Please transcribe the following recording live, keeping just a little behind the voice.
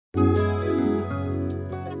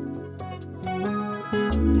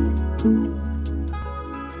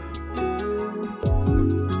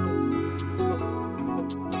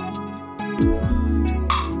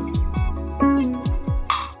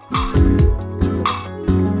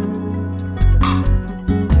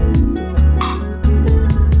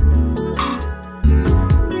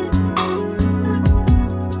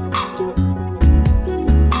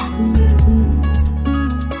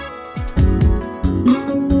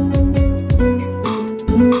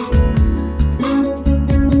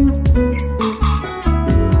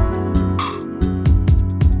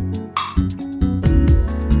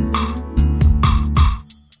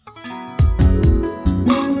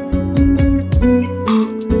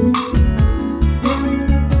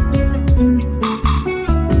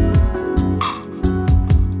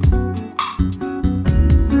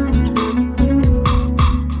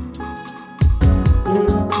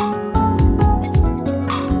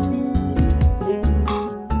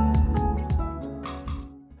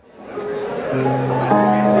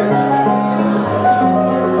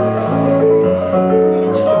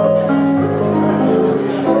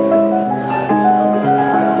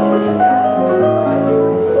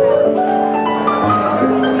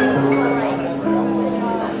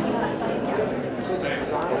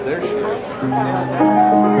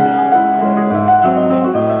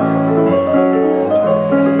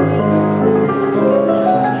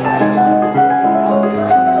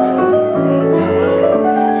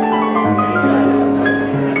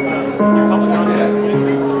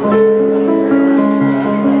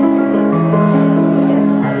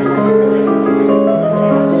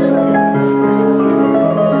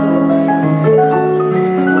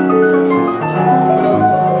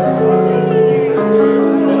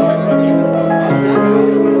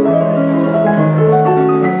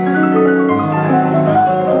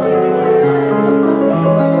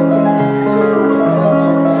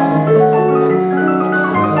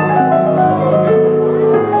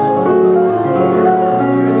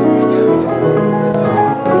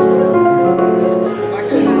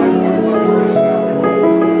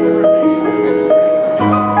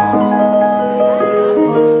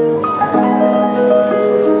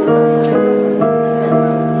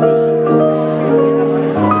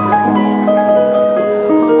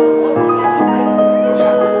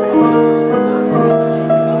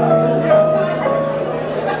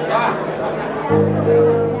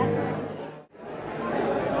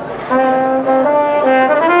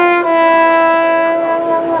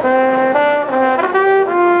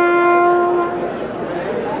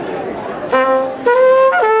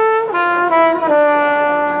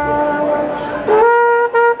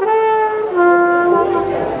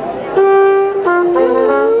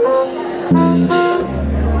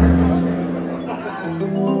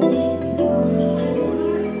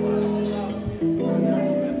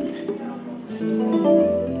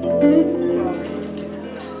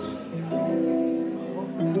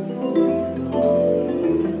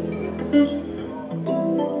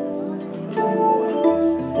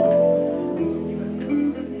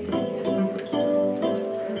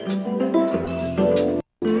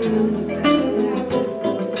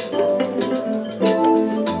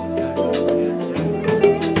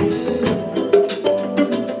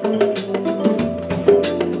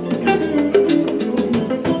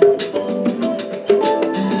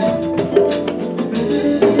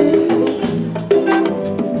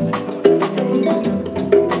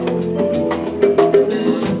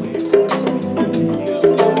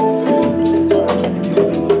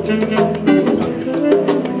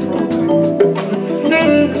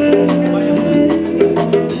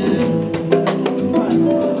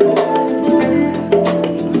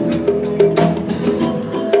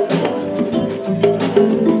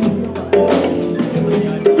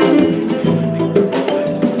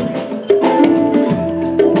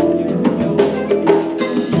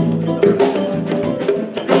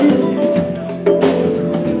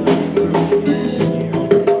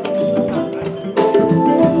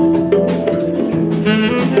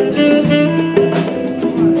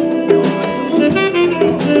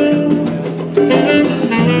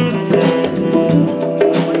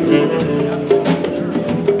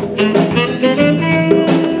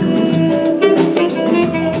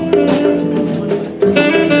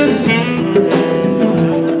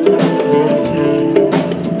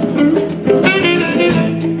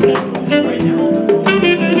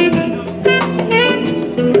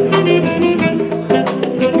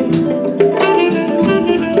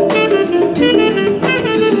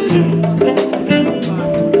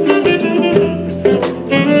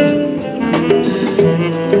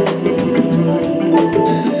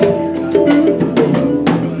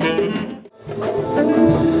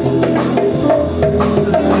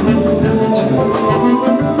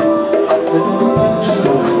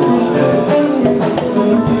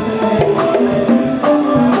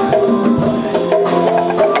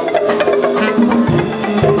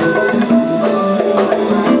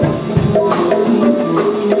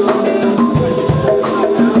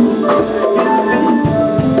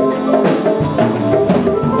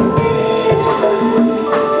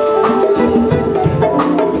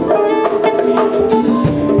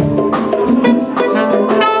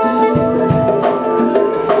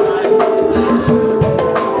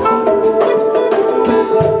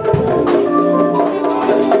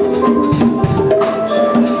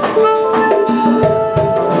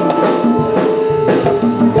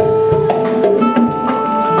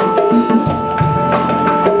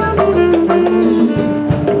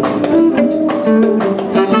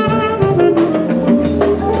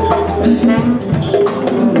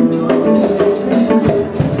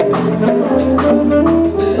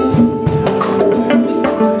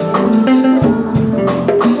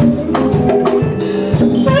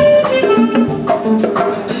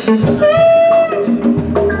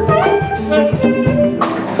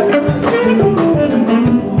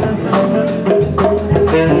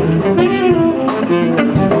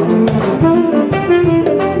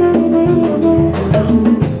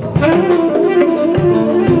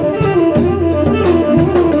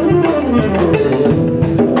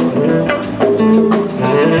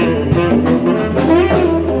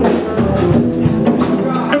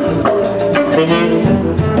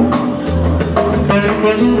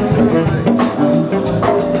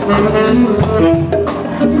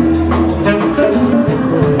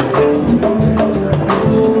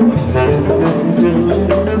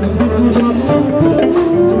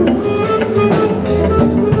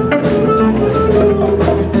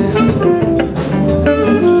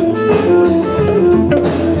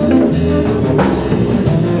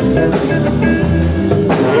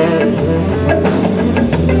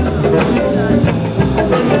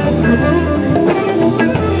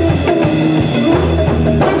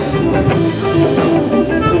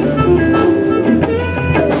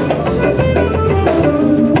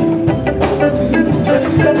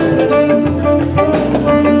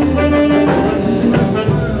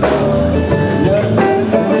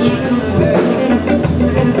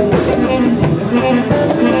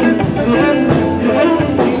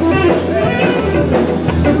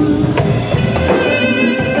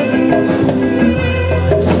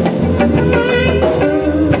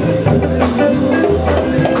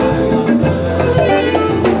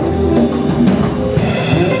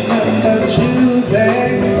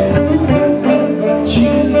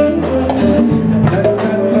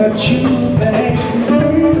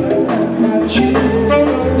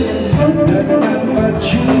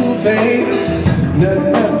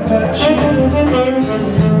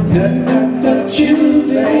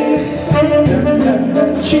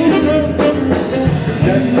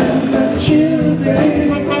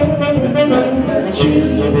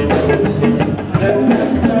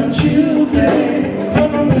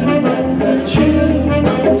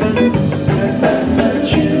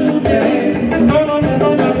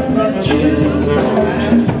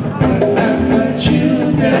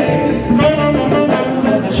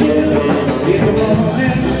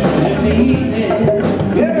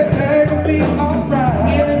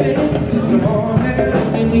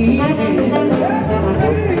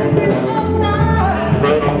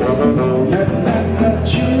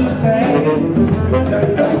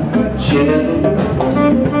But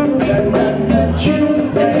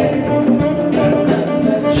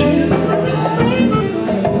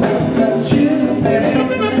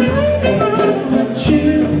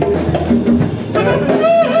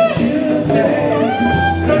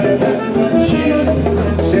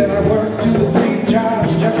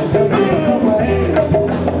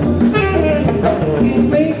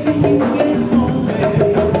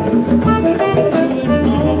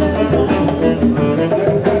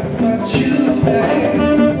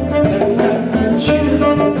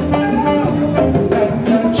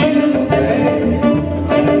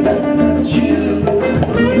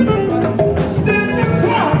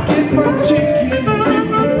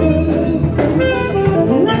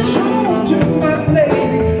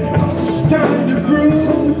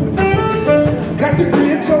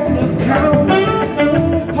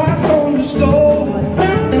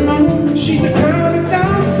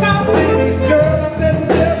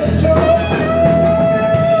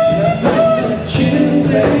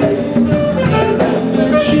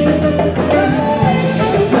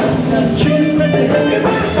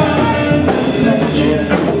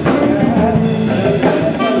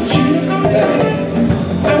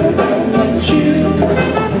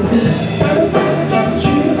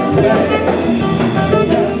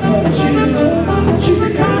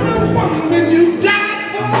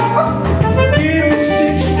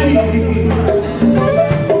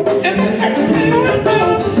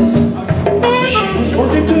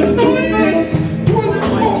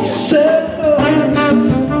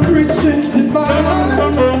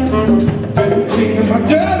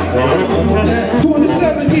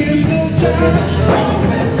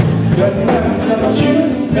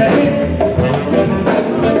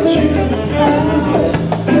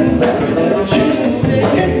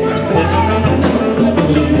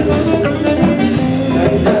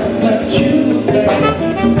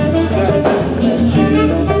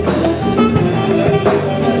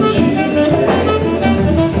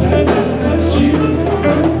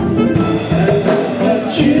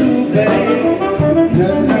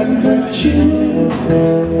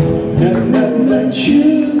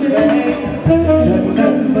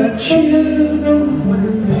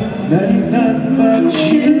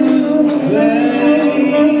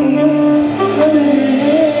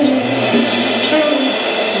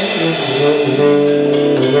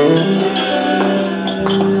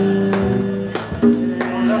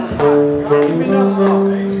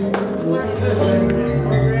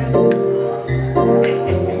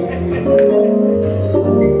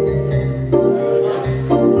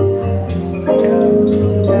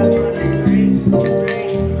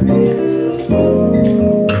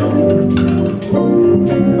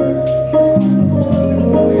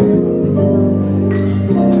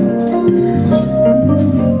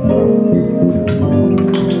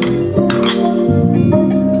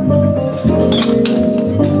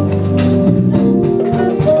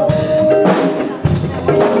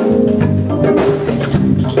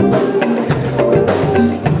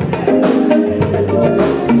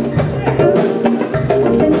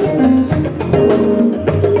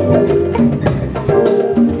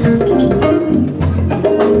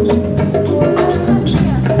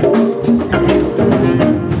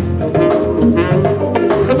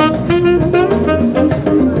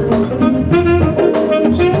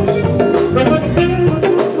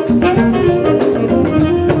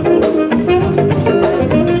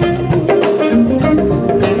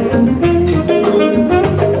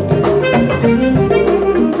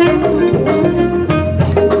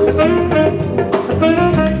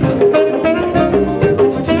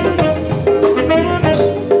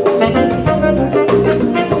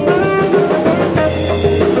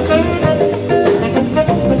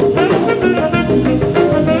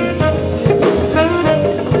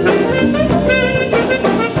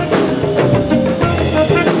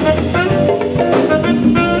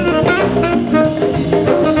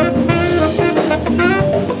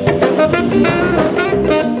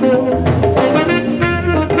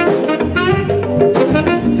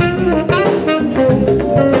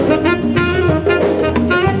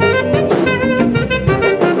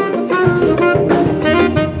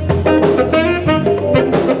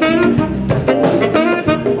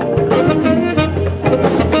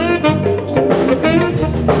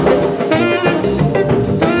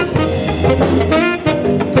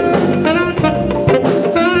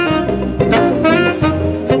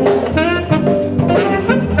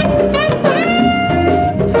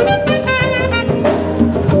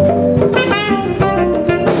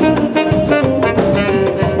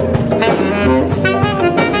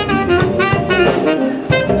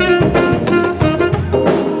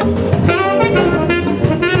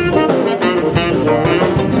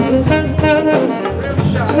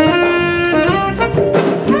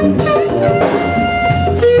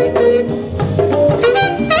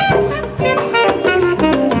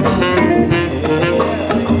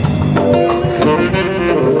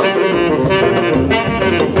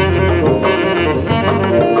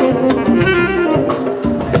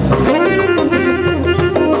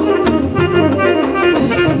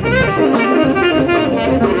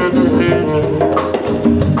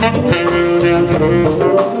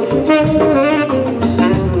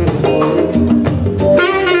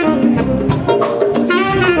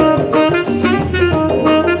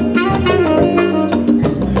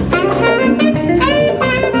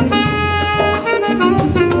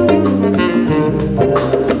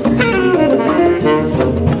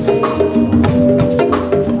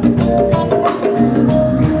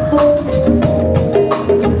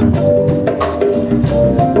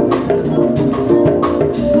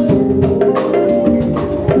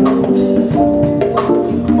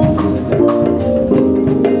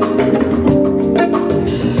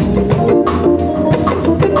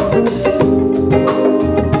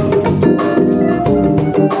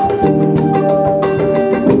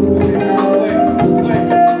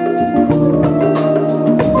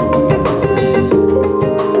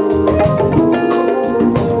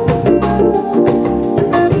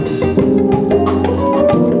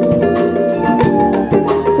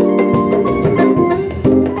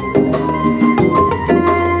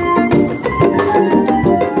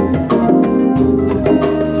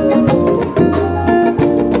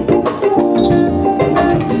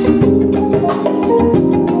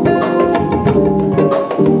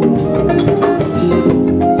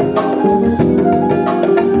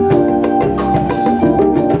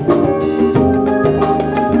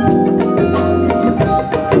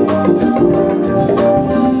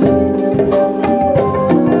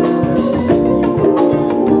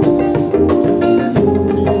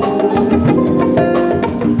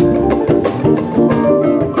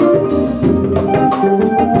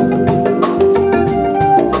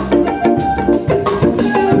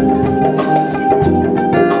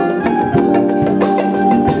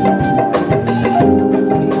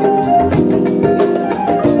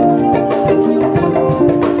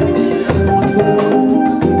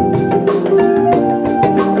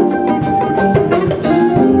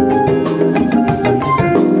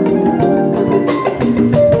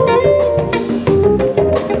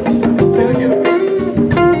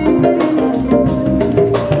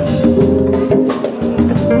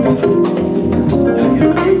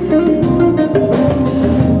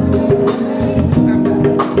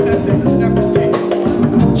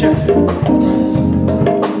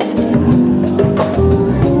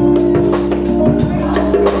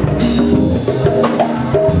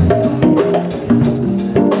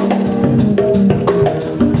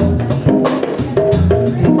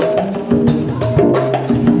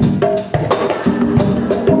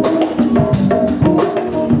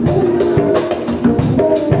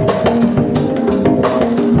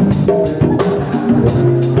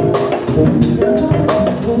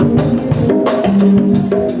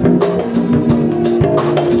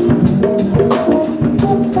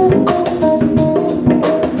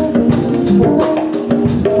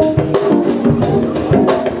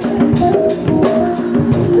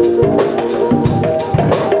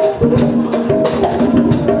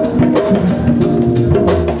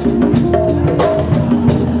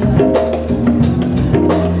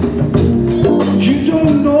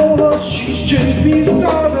JB's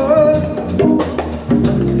daughter,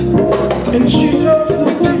 and she loves to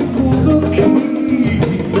tinkle the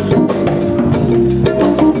keys.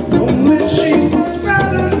 Only she's much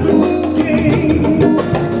better looking.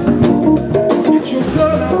 Get your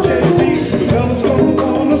gun out, JB, the fella's gonna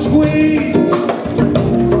wanna squeeze.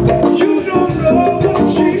 You don't know what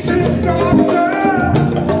she's his doctor.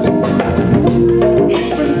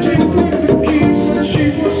 She's been tinkling the keys since she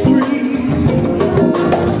was 3.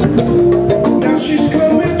 Now she's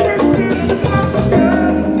coming dressed in a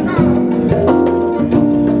foxcut,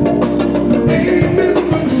 aiming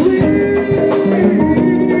the breeze.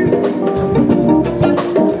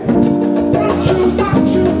 Watch you,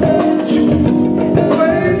 play the key.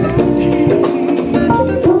 Play the keys,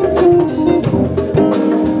 please.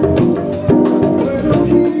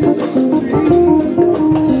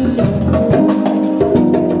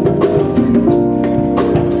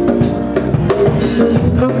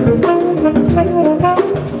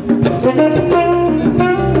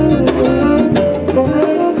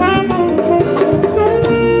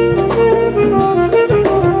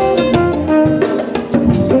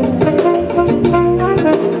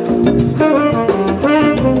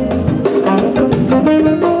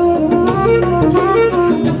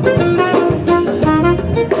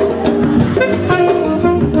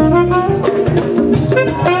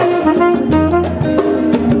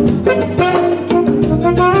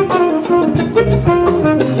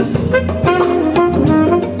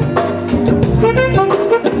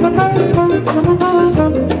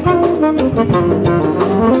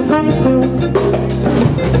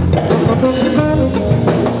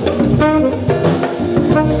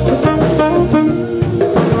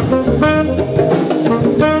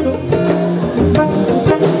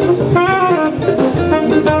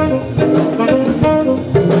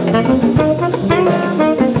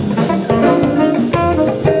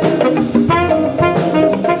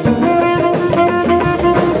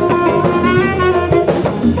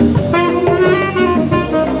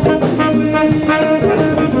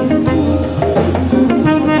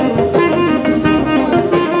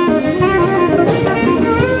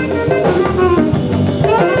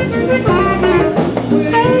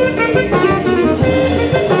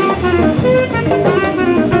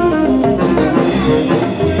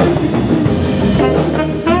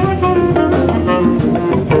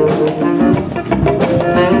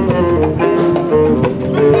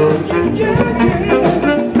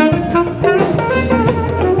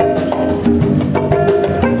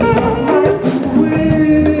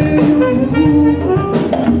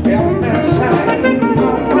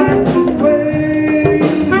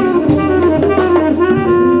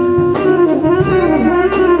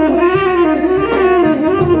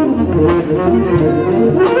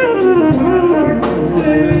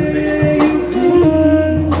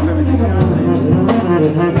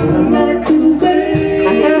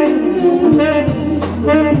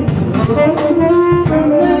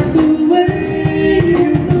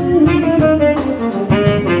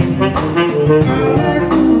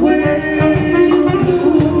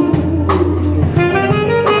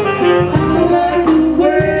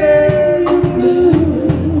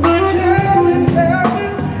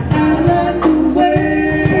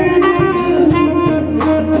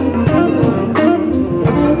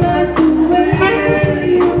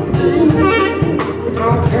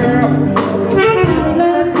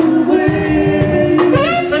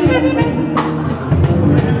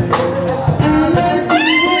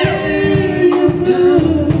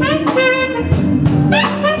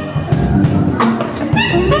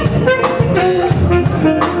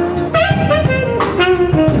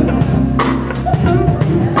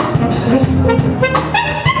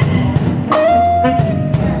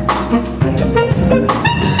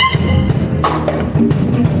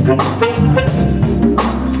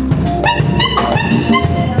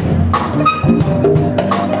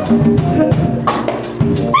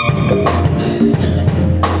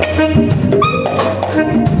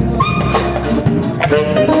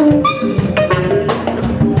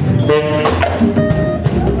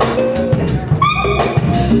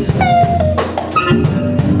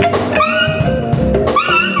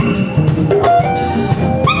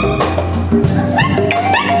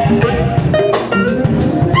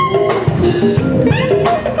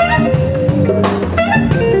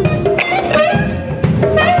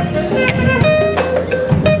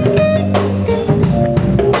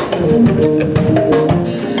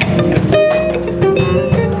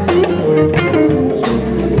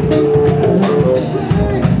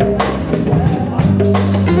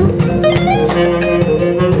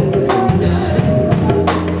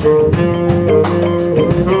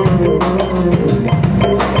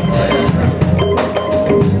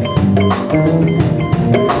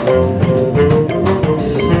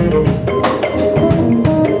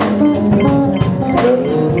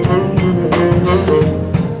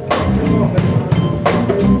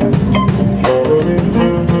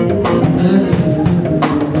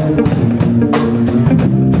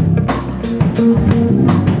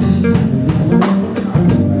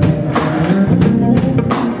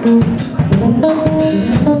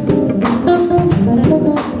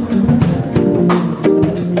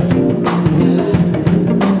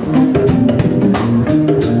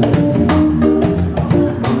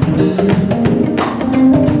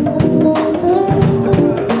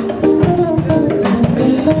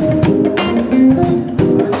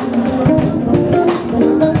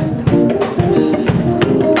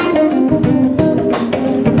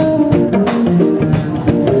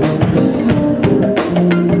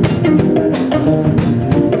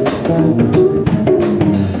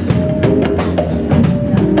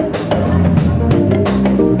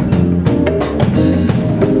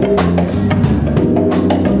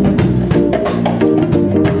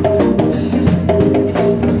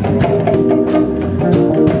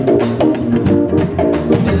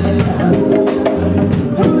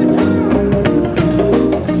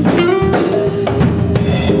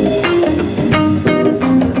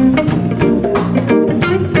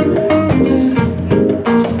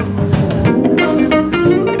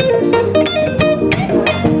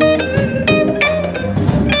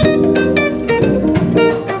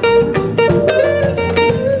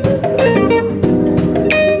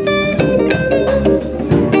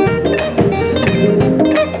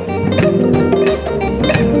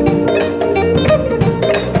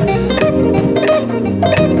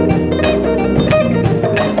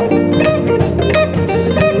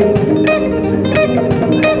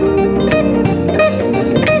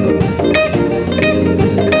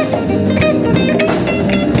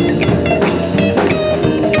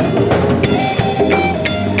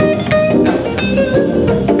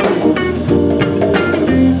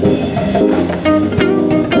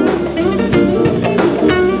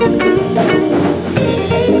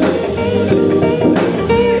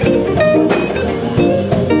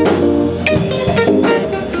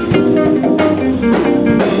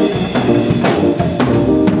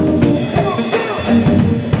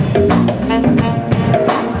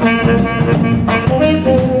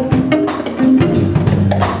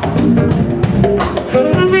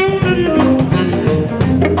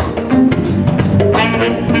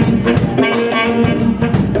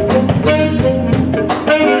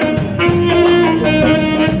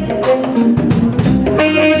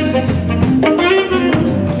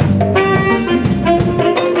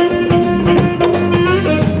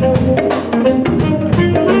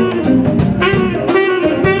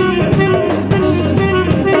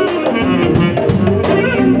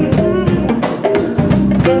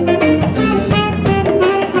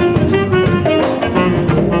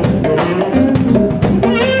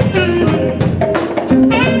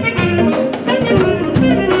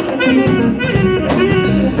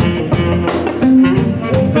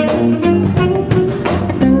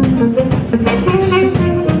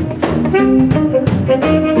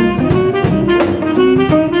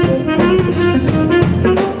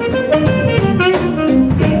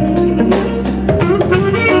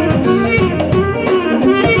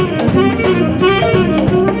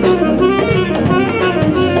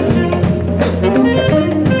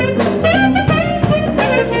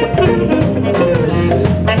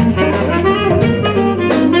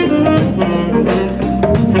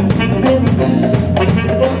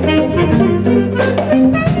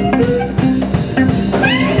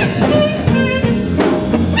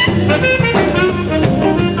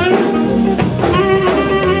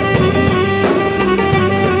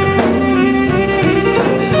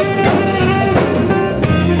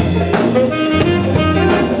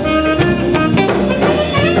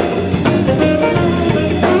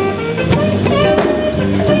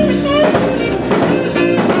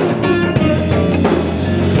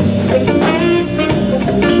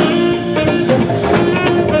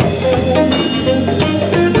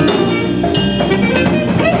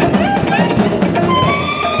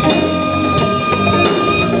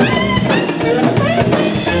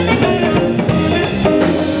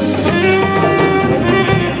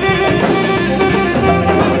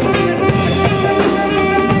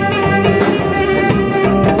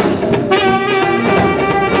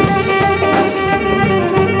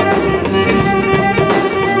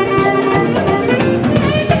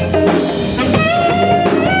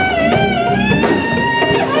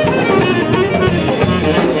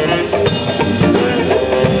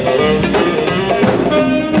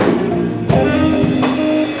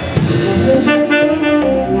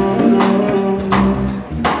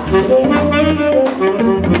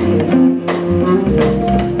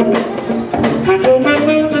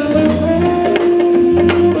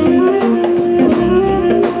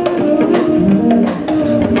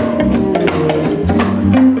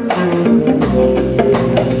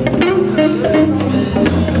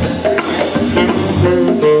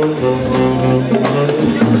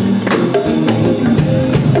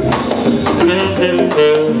 Yo,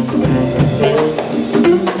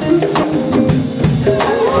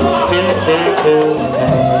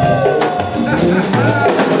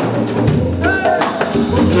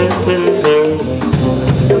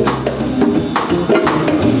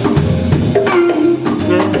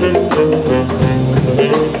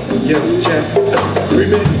 check.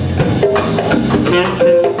 Remix.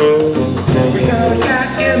 We got a guy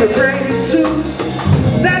in a gray suit.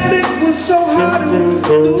 That lick was so hard it was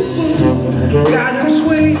stupid. Got him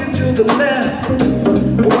swaying to the left.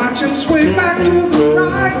 Watch him sway back to the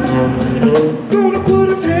right. Gonna put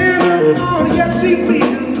his hand up on, yes he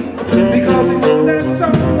will. Because he knew that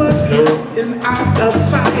song was hot and out of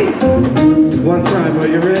sight. One time, are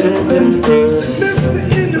you ready? Said, Mister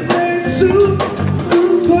in the gray suit,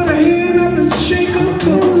 put a hand on the shake of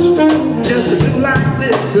boots. Just to do like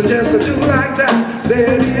this and just to do like that.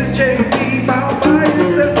 There it is, JB, all by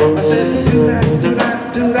yourself. I said, do that, do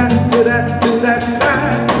that, do that, do that, do that, do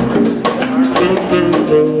that.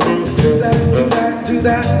 Do that, do that, do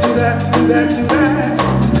that, do that, do that, do that.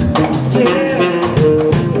 Yeah.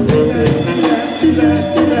 Do that, do that, do that,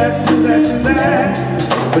 do that, do that, do that.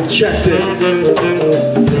 But check this.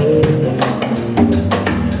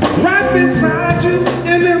 Right beside you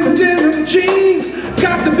in them denim jeans,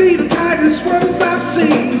 got to be the tightest ones I've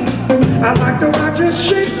seen. I like to watch her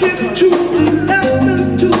shake it to the left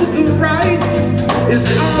and to the right.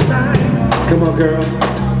 It's alright. Come on, girl.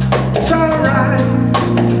 It's alright.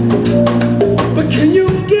 But can you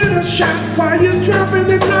get a shot while you're dropping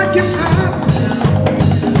it like it's hot?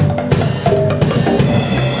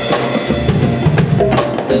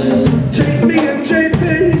 Take me in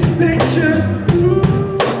JP's picture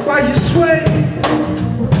while you sway.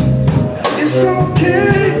 It's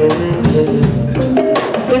okay.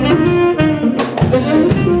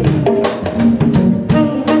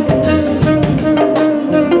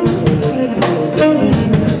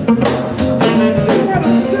 See what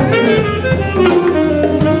I'm saying?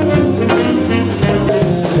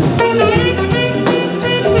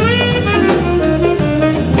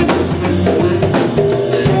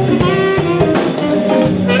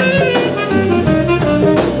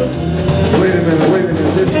 Wait a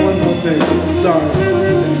minute, there's one more thing.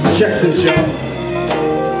 Sorry. Check this, y'all.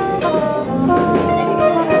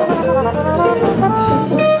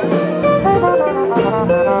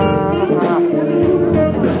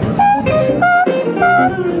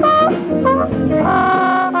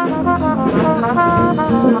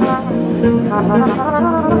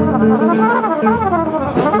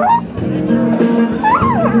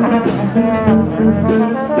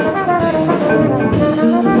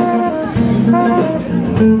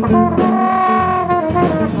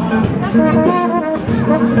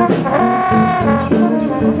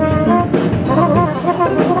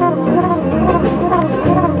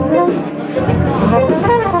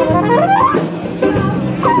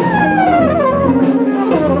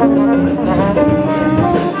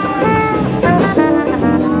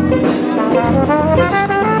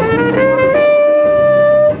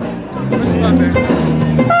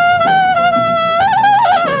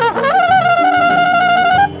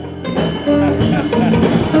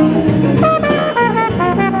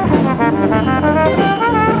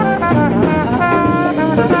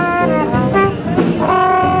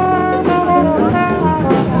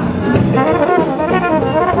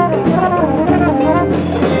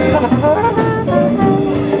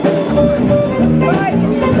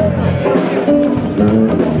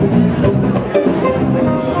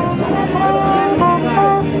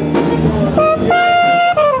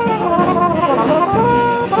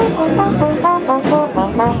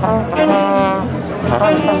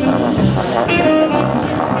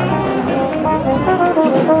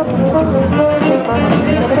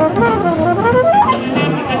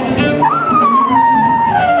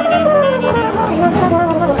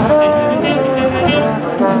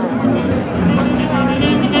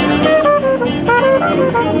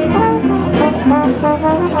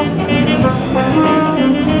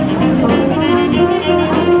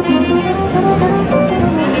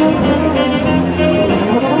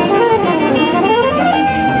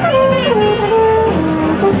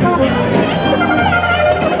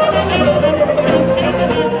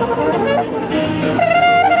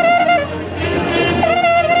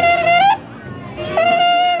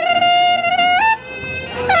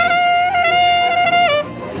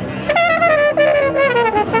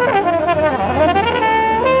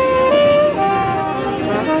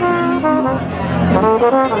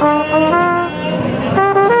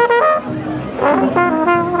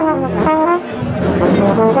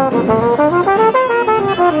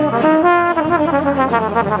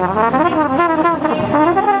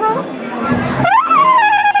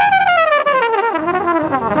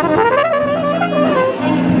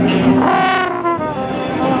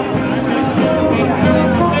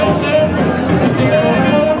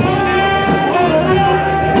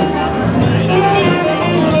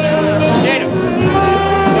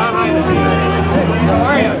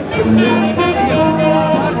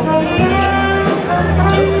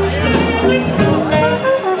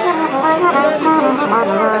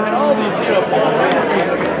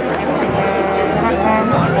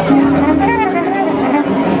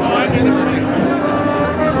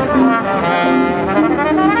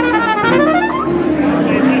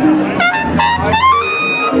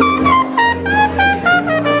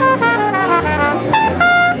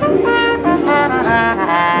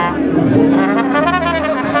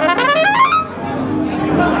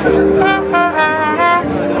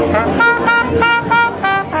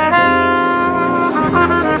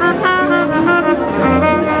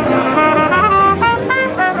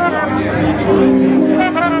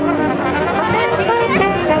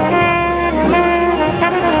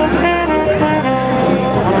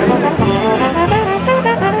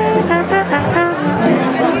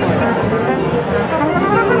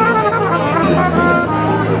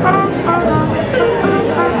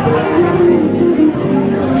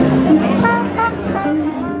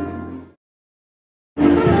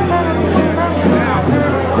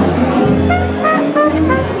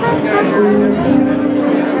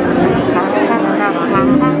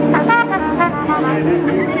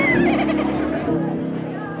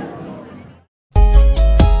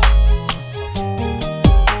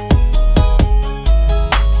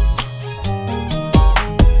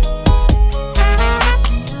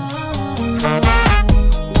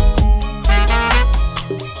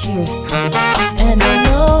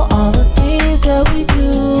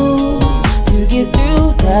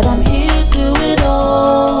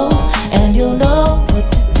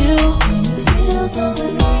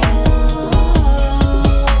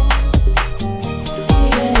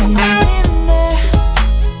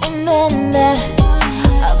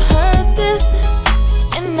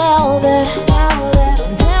 now that, so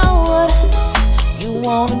now what you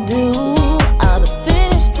wanna do? I'll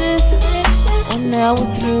finish this, and now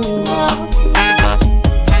we're through.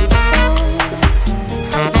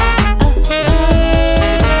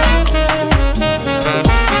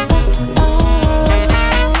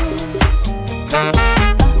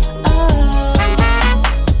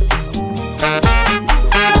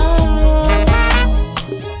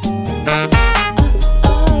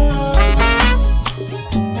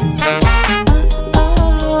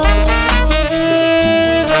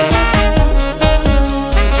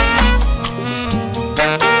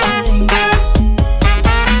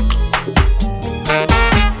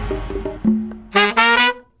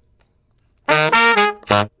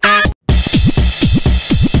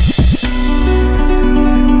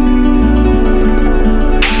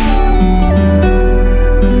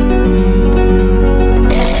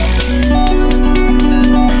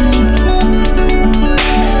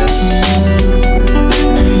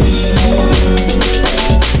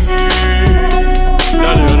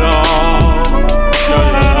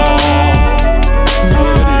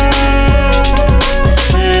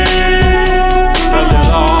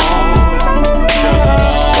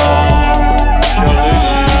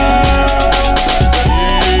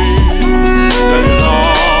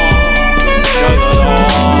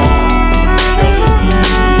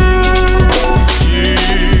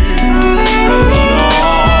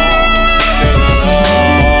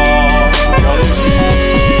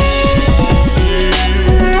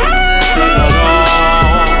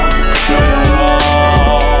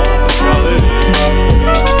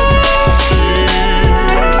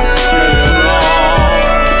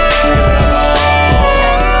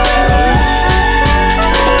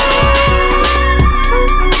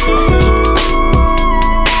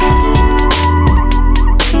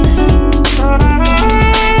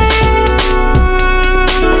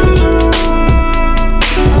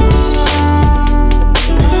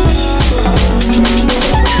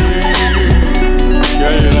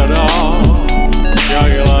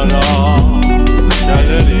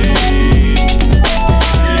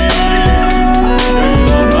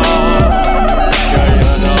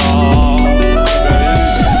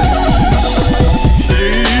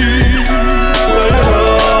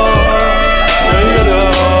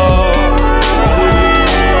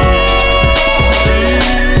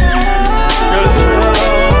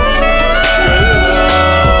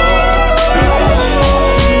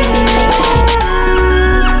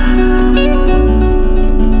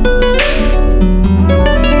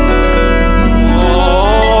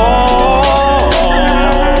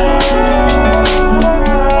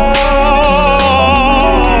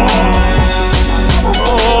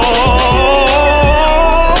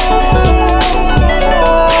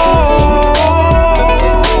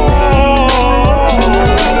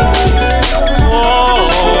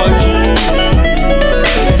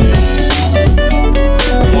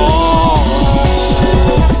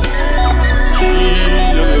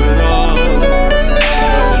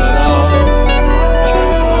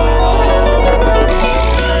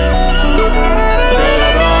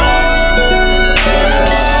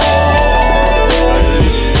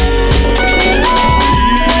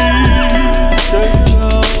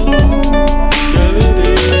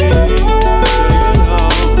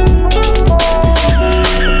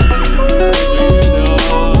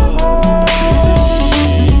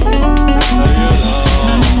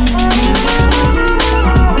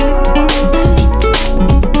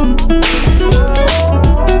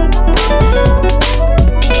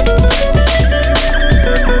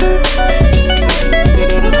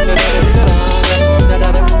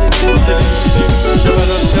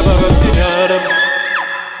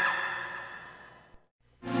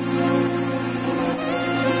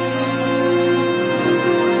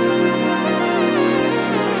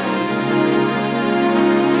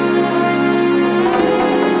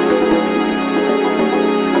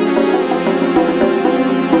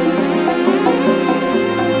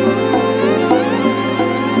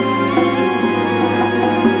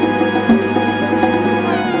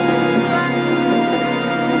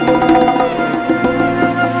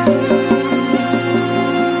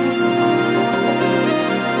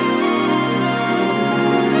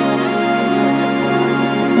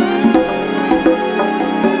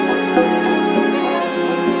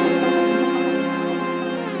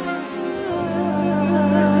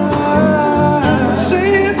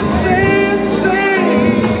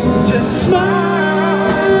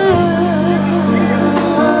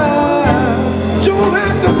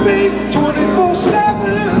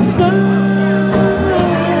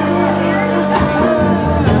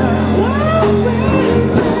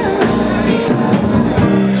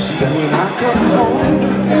 come home,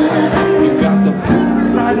 you got the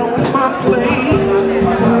food right on my plate.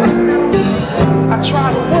 I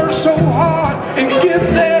try to work so hard and get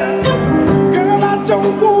there. Girl, I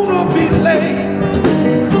don't wanna be late.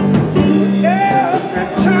 Every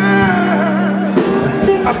time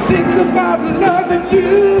I think about loving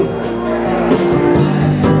you,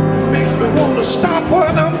 makes me wanna stop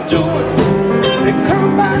what I'm doing and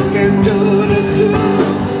come back and do it too.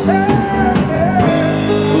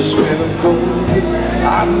 Cause when I'm cold, I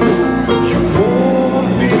know you want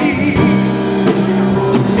me.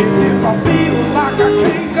 And if I feel like I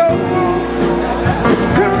can't go on,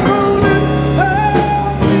 come on and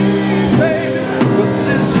help me, baby. Cause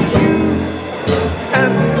it's you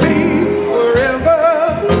and me forever.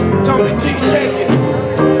 Tony T, take it.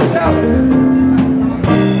 Tell it.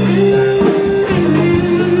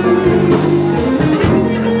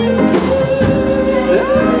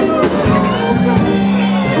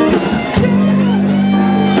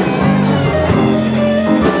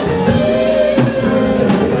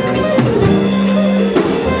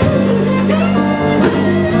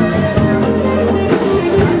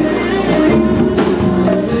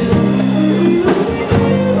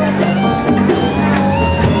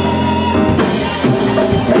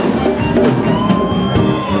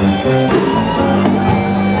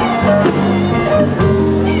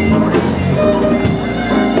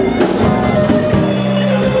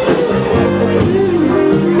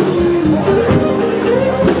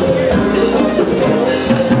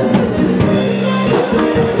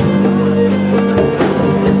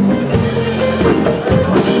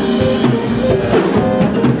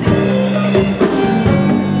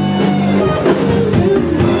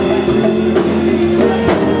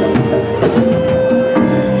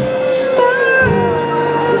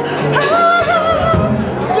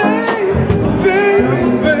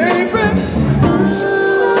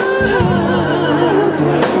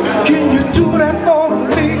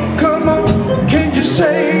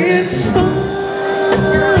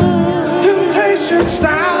 Temptation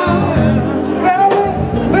style, fellas,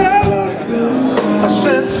 I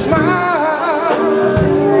said smile.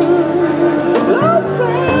 Oh,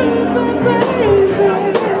 baby,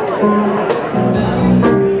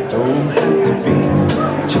 don't have to be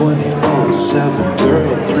 24/7,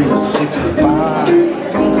 girl, 365.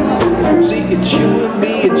 See, it's you and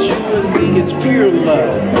me, it's you and me, it's pure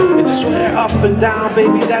love. It's swear up and down,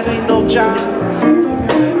 baby, that ain't no job.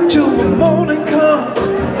 Till the morning comes,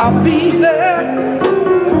 I'll be there,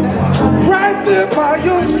 right there by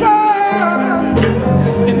your side.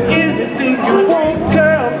 And anything you want,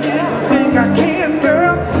 girl, anything I can,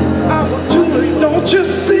 girl, I will do it, don't you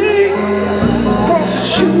see? Cause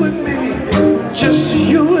it's you and me, just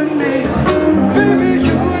you and me, baby,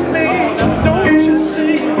 you and me, don't you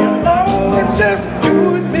see? Oh, it's just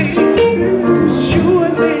you and me, it's you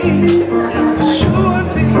and me, it's you and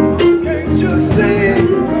me, can't you see?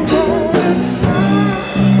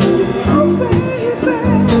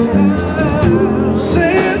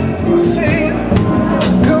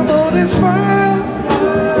 Smile,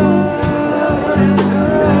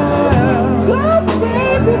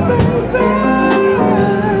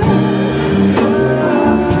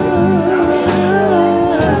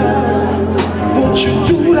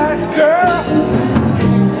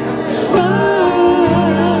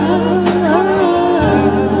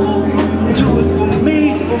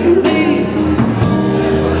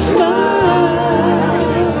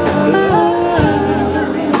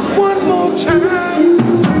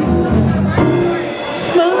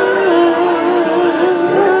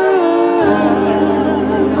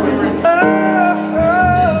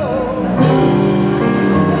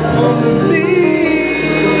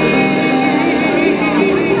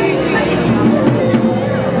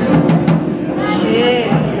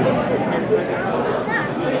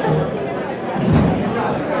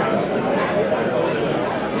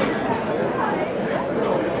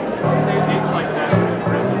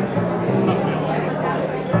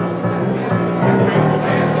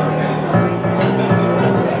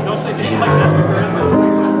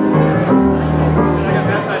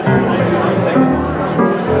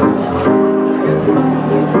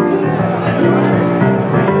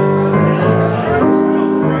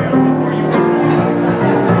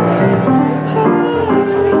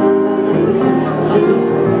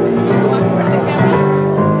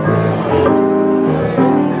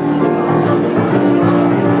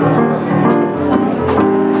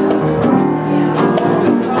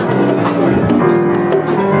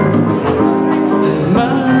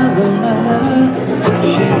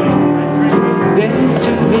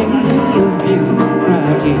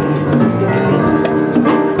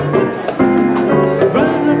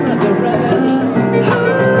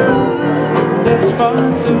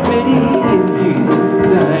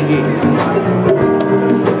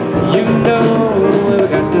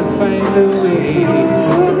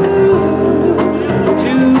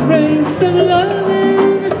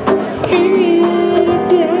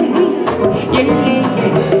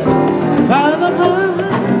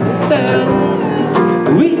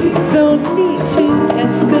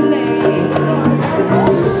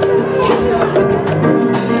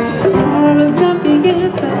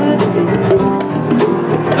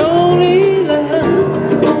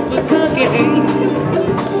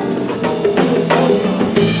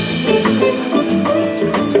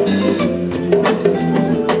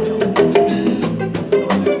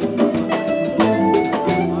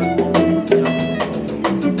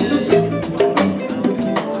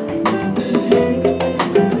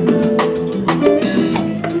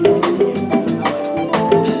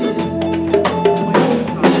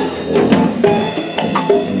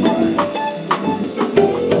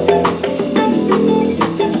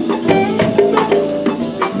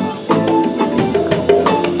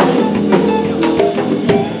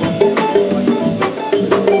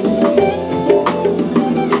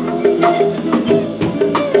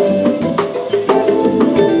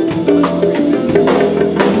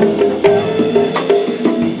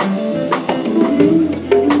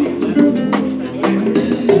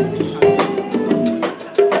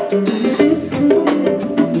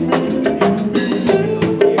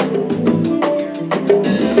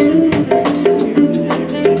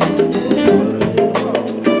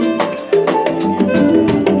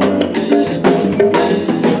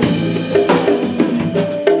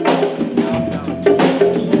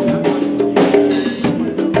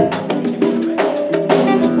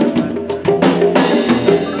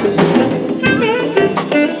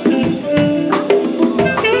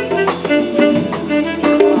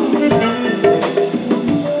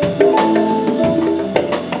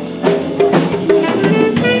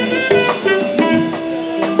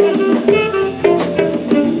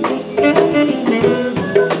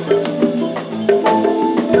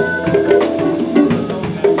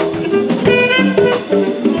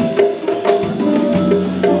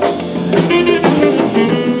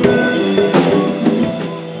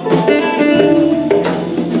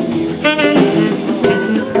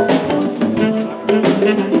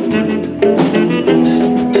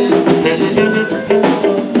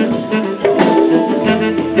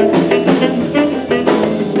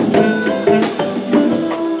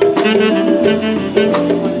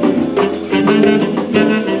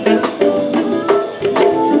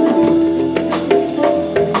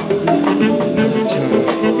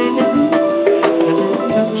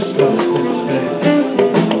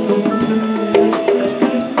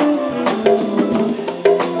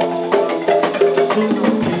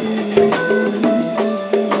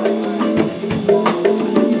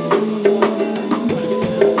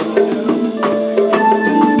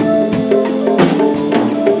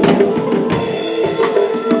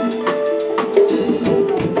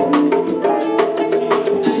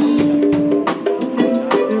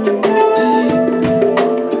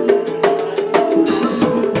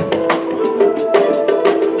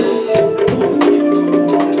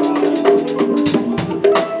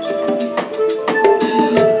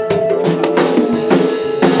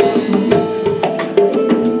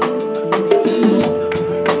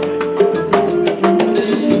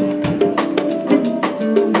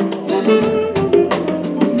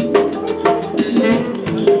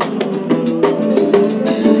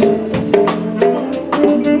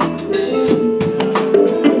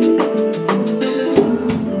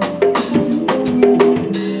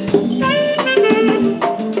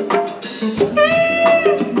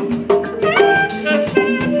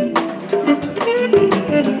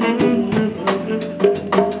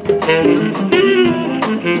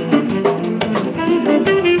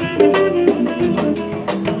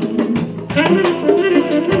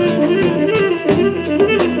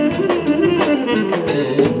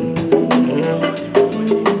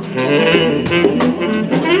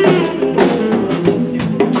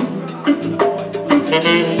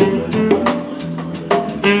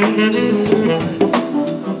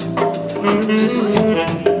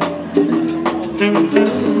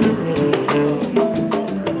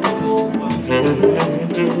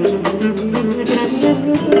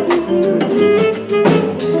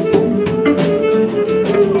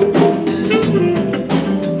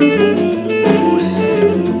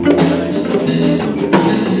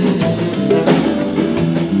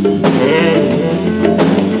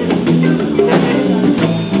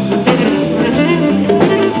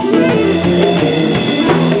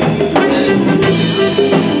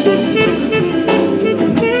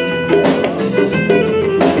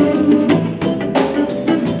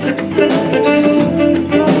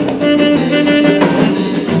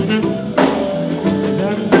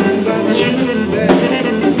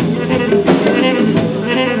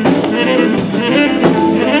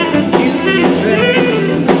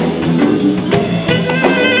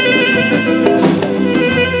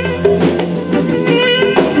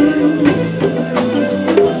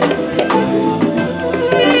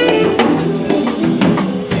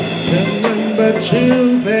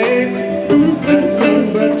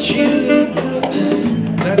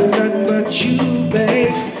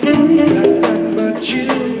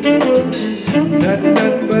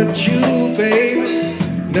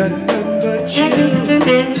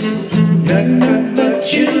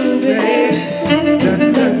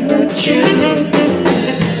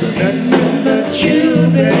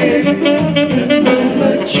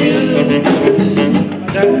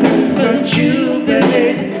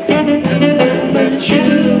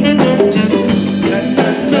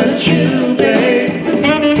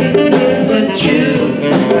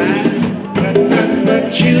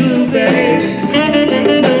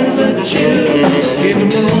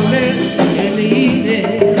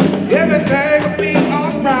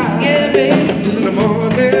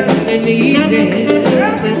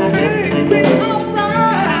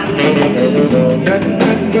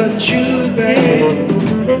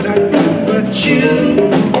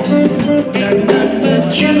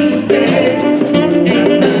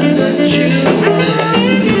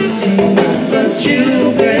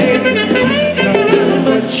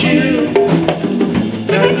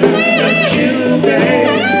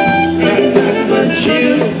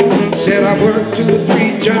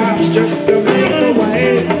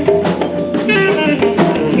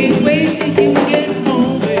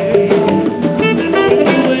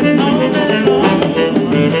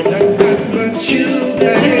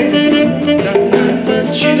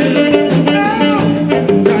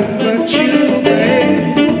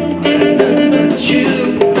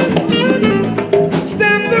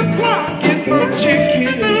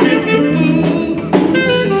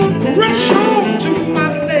 Rush home to my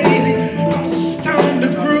lady, 'cause it's time to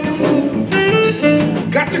groove.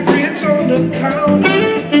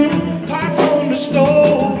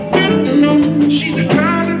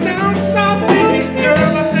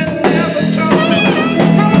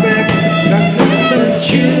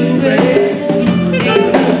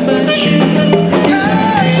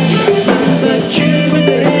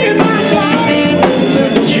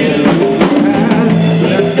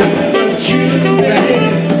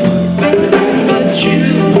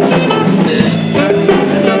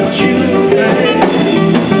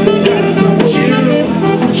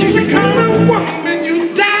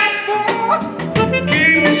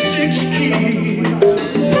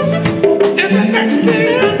 Next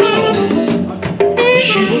thing I know,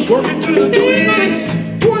 she was working to the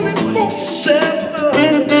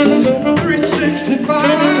 24/7,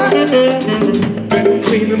 365. Been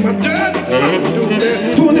cleaning my dirt, I'm doing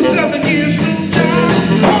that 27 years from job.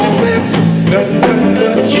 Cause it's nothing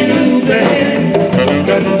but you, babe.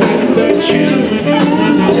 Nothing but you.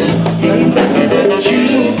 Nothing but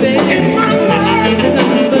you, babe. In my life,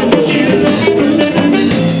 nothing but you.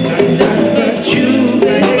 Nothing but you,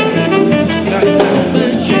 babe. Nothing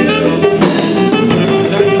but you.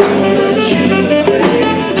 Nothing but you, babe.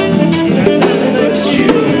 Nothing but you.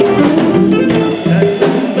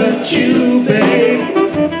 Nothing but you, babe.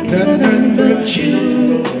 Nothing but you.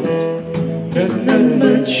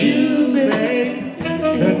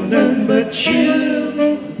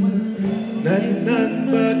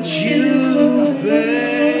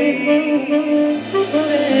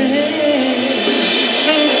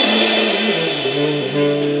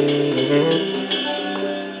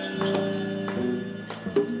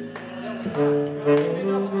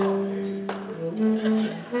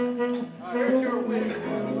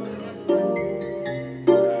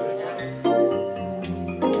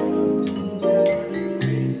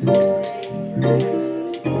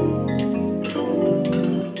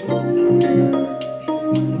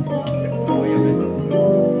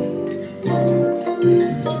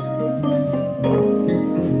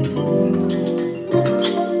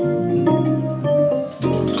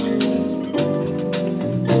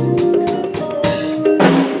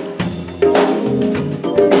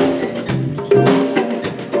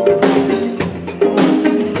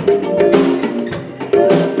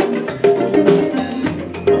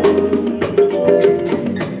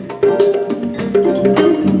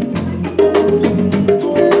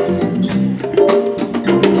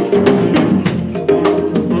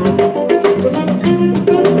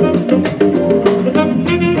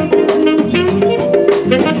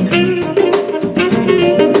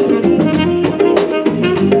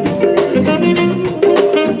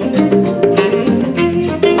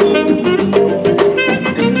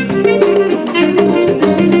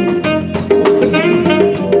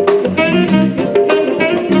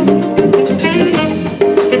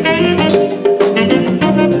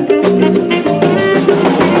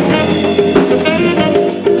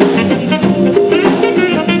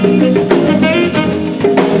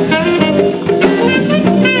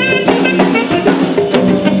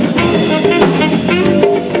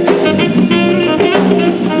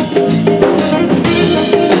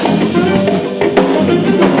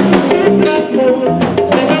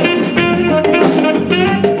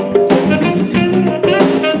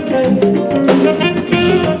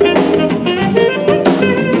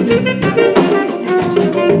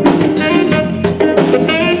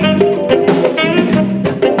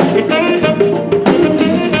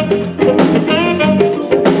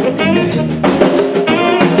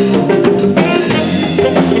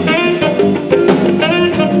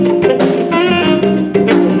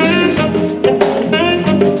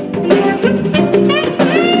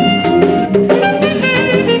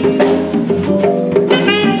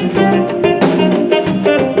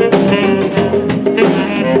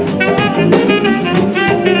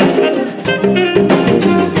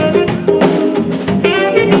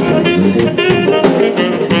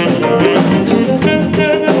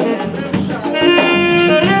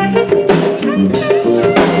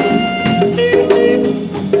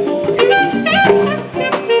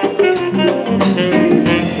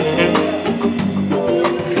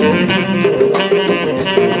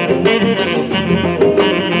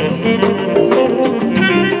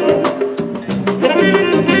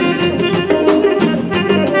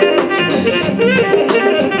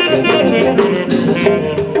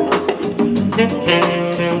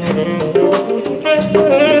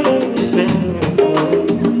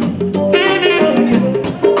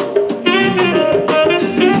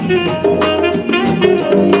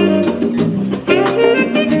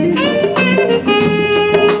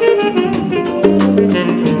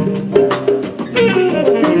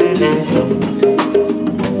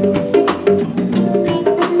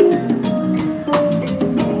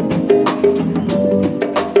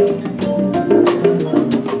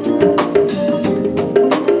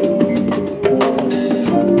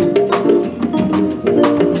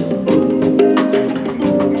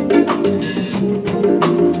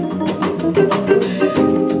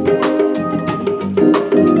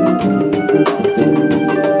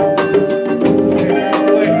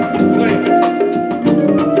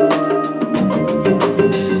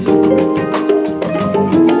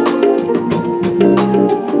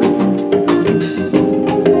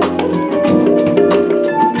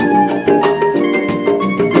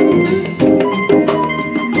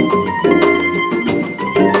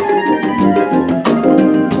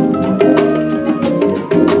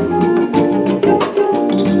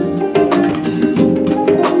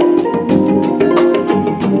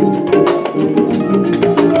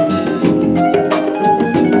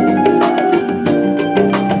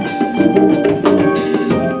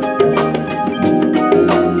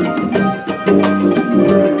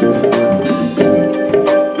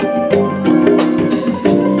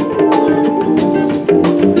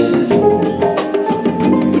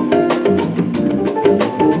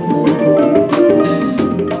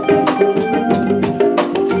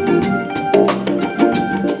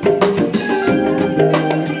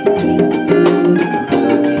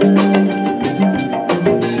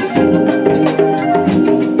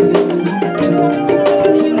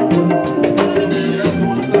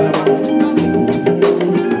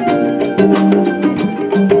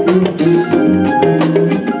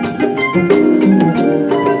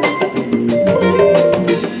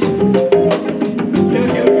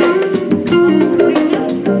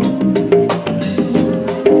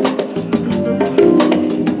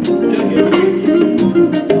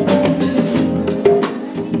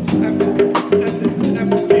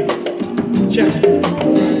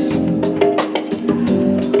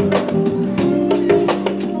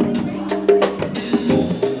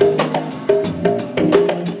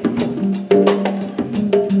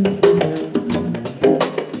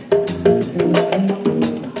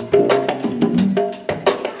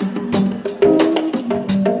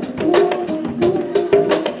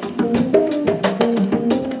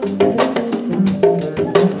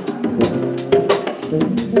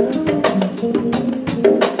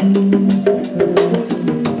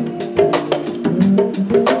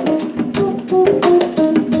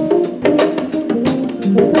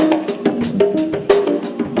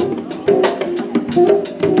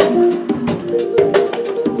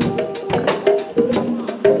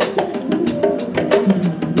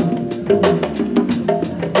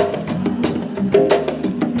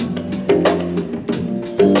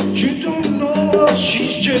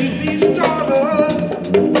 She's JB's daughter,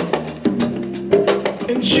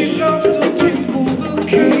 and she loves to tinkle the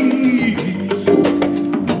keys.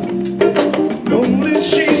 Only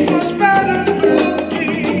she's much better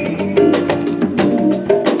looking.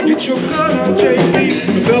 Get your gun out, JB,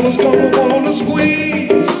 the fella's gonna wanna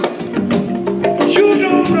squeeze. You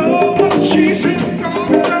don't know she's his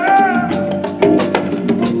daughter.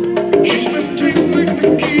 She's been tinkling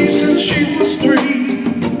the keys since she was 3.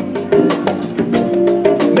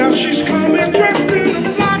 Now she's coming dressed in a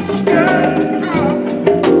black skirt,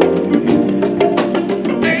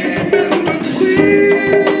 aiming the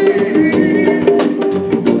please.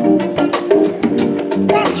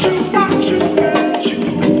 Watch you,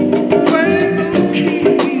 play the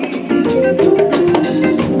keys.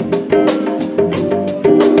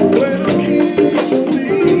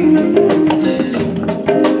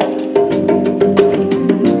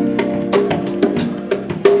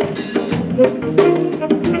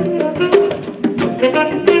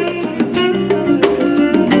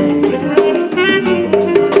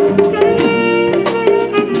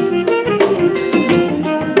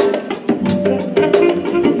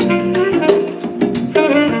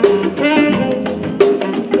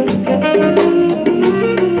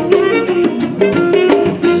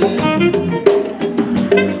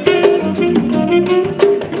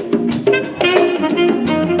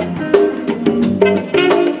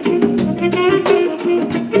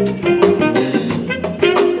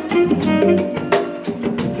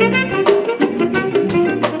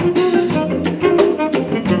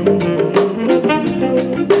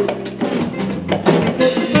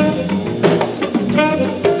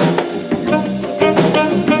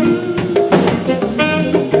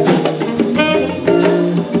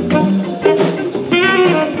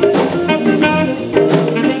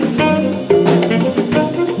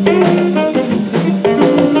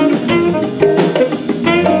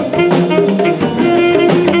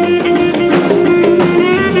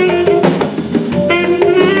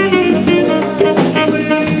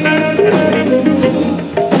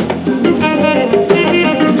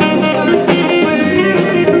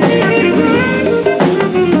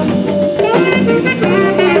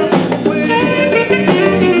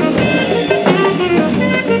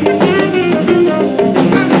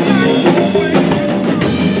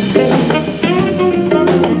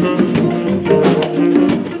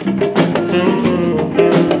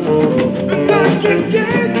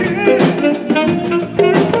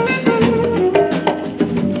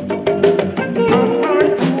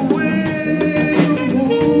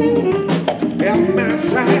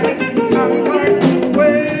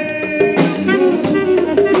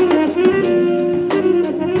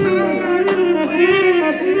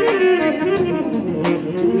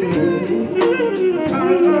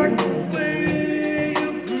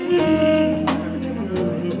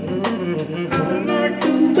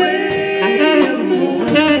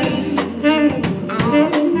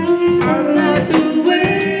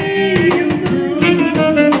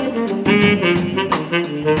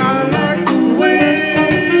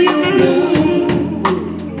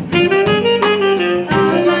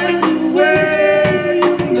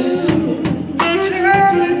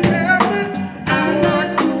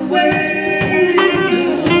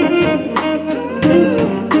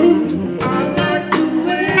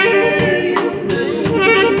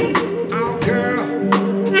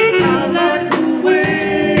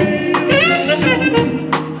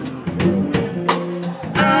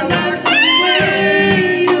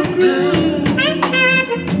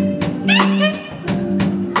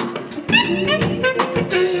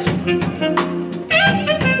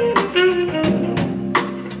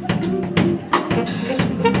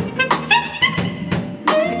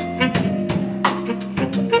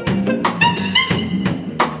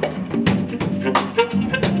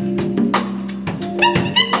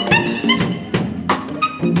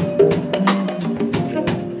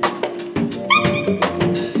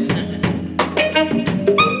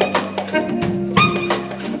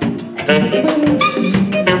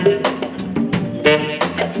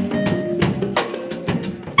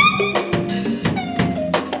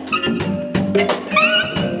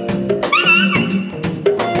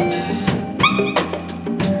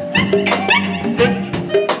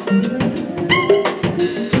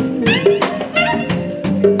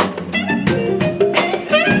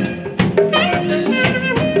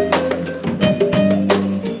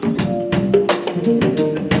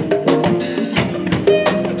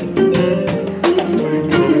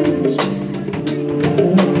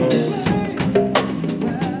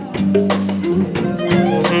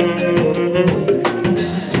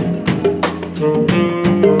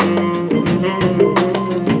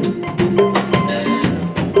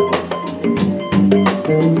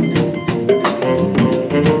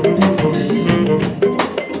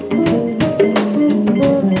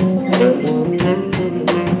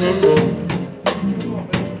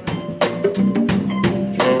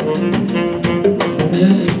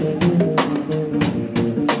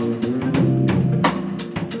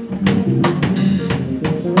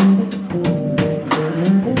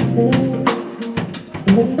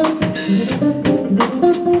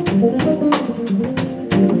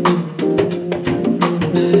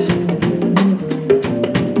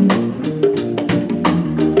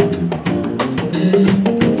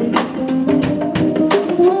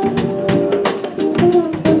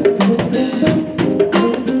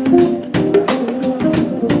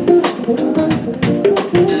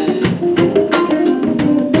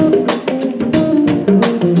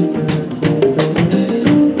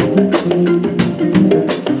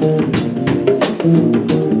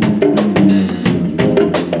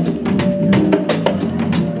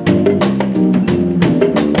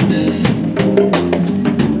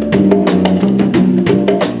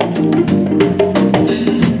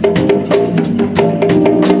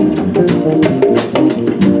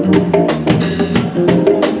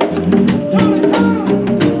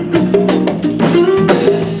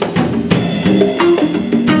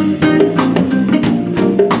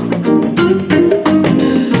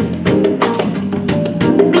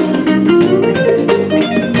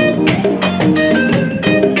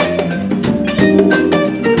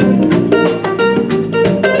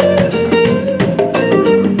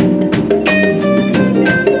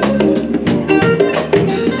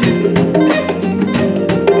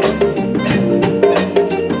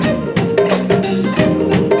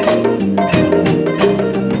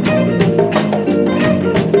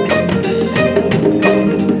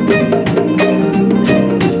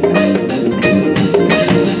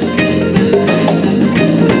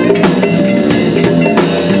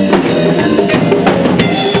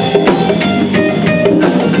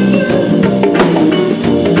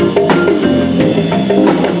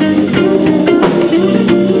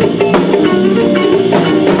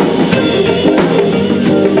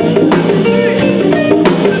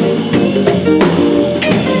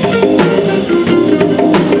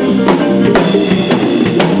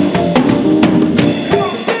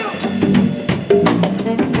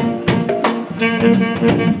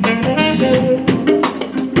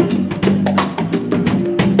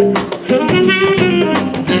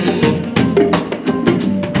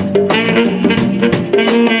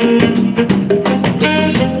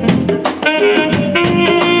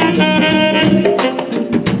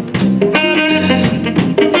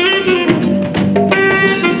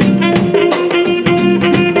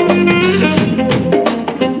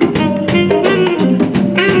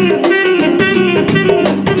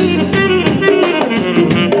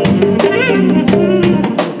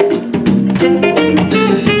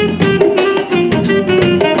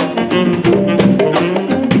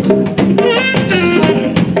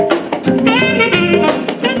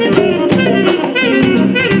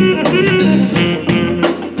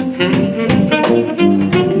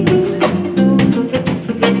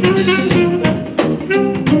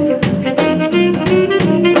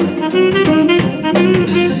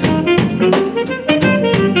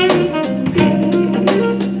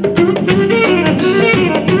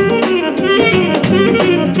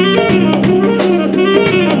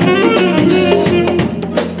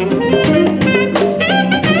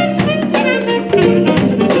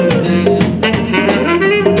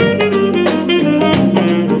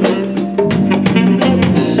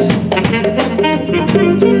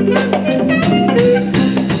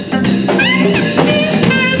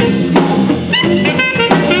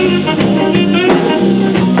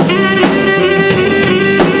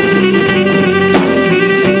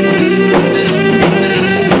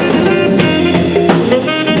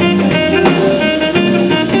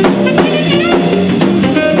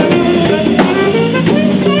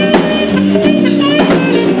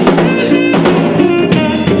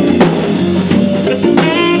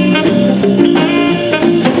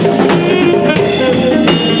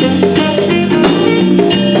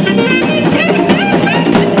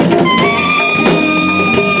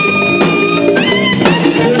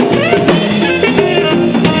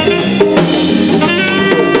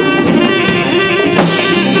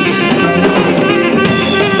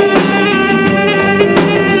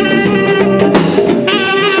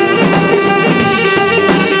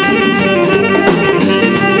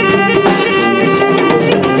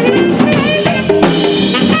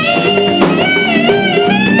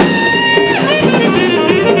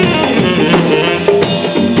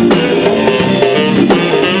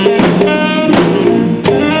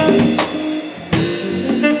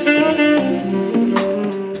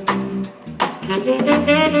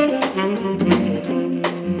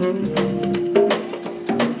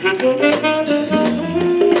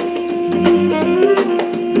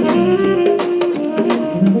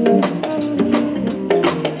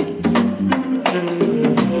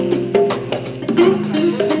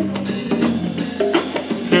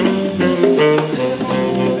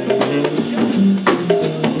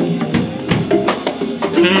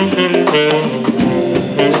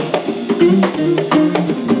 Yo,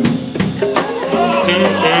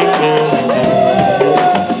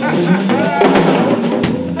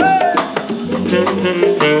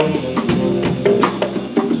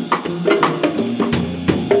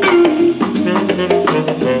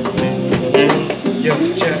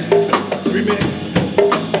 check. Remix.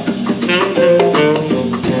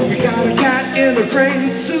 We got a cat in a gray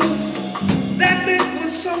suit. That dick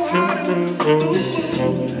was so hot it was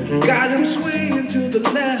ooh. Got him swaying to the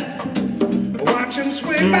left. Watch him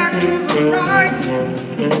sway back to the right.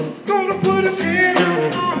 Gonna put his hand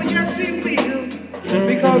up, oh yes he will.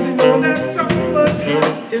 Because he know that something was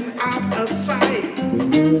hot and out of sight.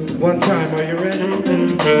 One time, are you ready?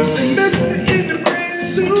 Say, Mr. in the gray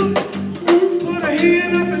suit, put a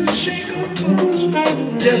hand up and shake a boot.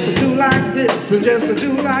 Just to do like this and just to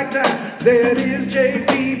do like that. There it is,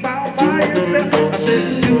 JB, all by yourself. I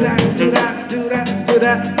said, do that, do that, do that, do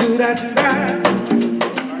that, do that, do that.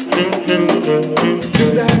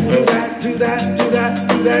 Do that, do that, do that, do that,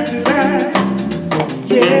 do that, do that.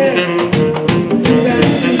 Yeah. Do that,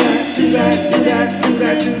 do that, do that, do that, do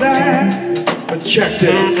that, do that. But check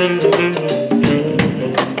this.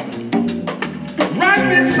 Right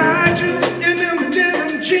beside you in them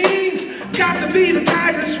denim jeans, got to be the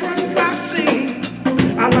tightest ones I've seen.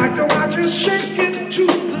 I like to watch her shake it to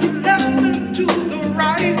the left and to the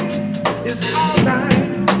right. It's all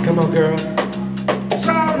right. Come on, girl. It's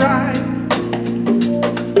all right.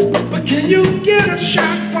 But can you get a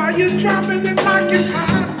shot while you're dropping it like it's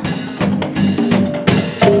hot?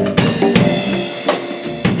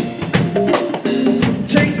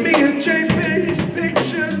 Take me in JP's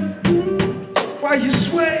picture while you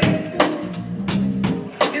sway.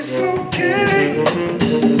 It's okay.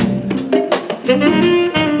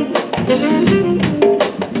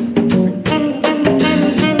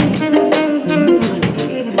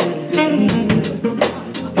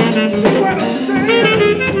 So what I'm saying,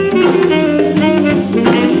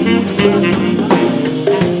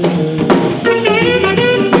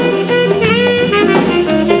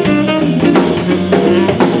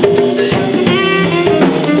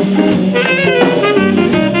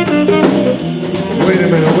 wait a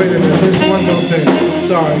minute, this one more thing,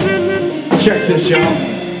 sorry. Check this, y'all.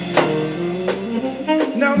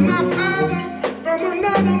 Now my father from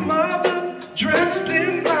another mother, dressed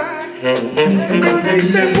in black.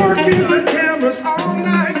 He's been working the cameras all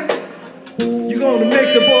night. You're gonna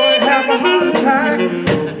make the boy have a heart attack.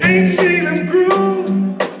 Ain't seen him groove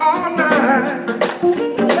all night.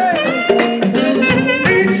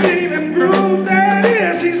 Ain't seen him groove, that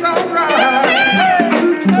is, he's alright.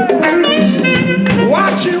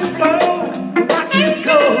 Watch him flow, watch him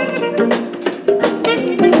go.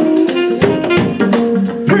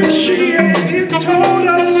 Appreciate he told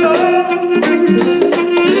us so.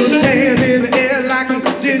 Put his hand in the air like he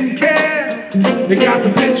didn't care. He got the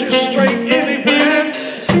picture straight anywhere.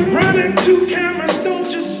 Running two cameras,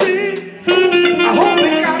 don't you see? I hope he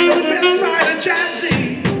got the best side of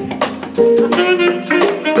Jassy.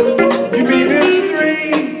 You mean it's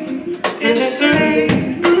three? It's three.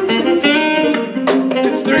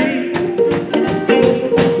 It's three.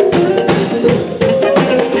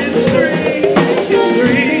 It's three. It's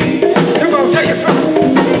three. Come on, take us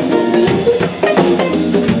home.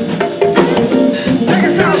 Take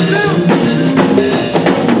us out, Sil.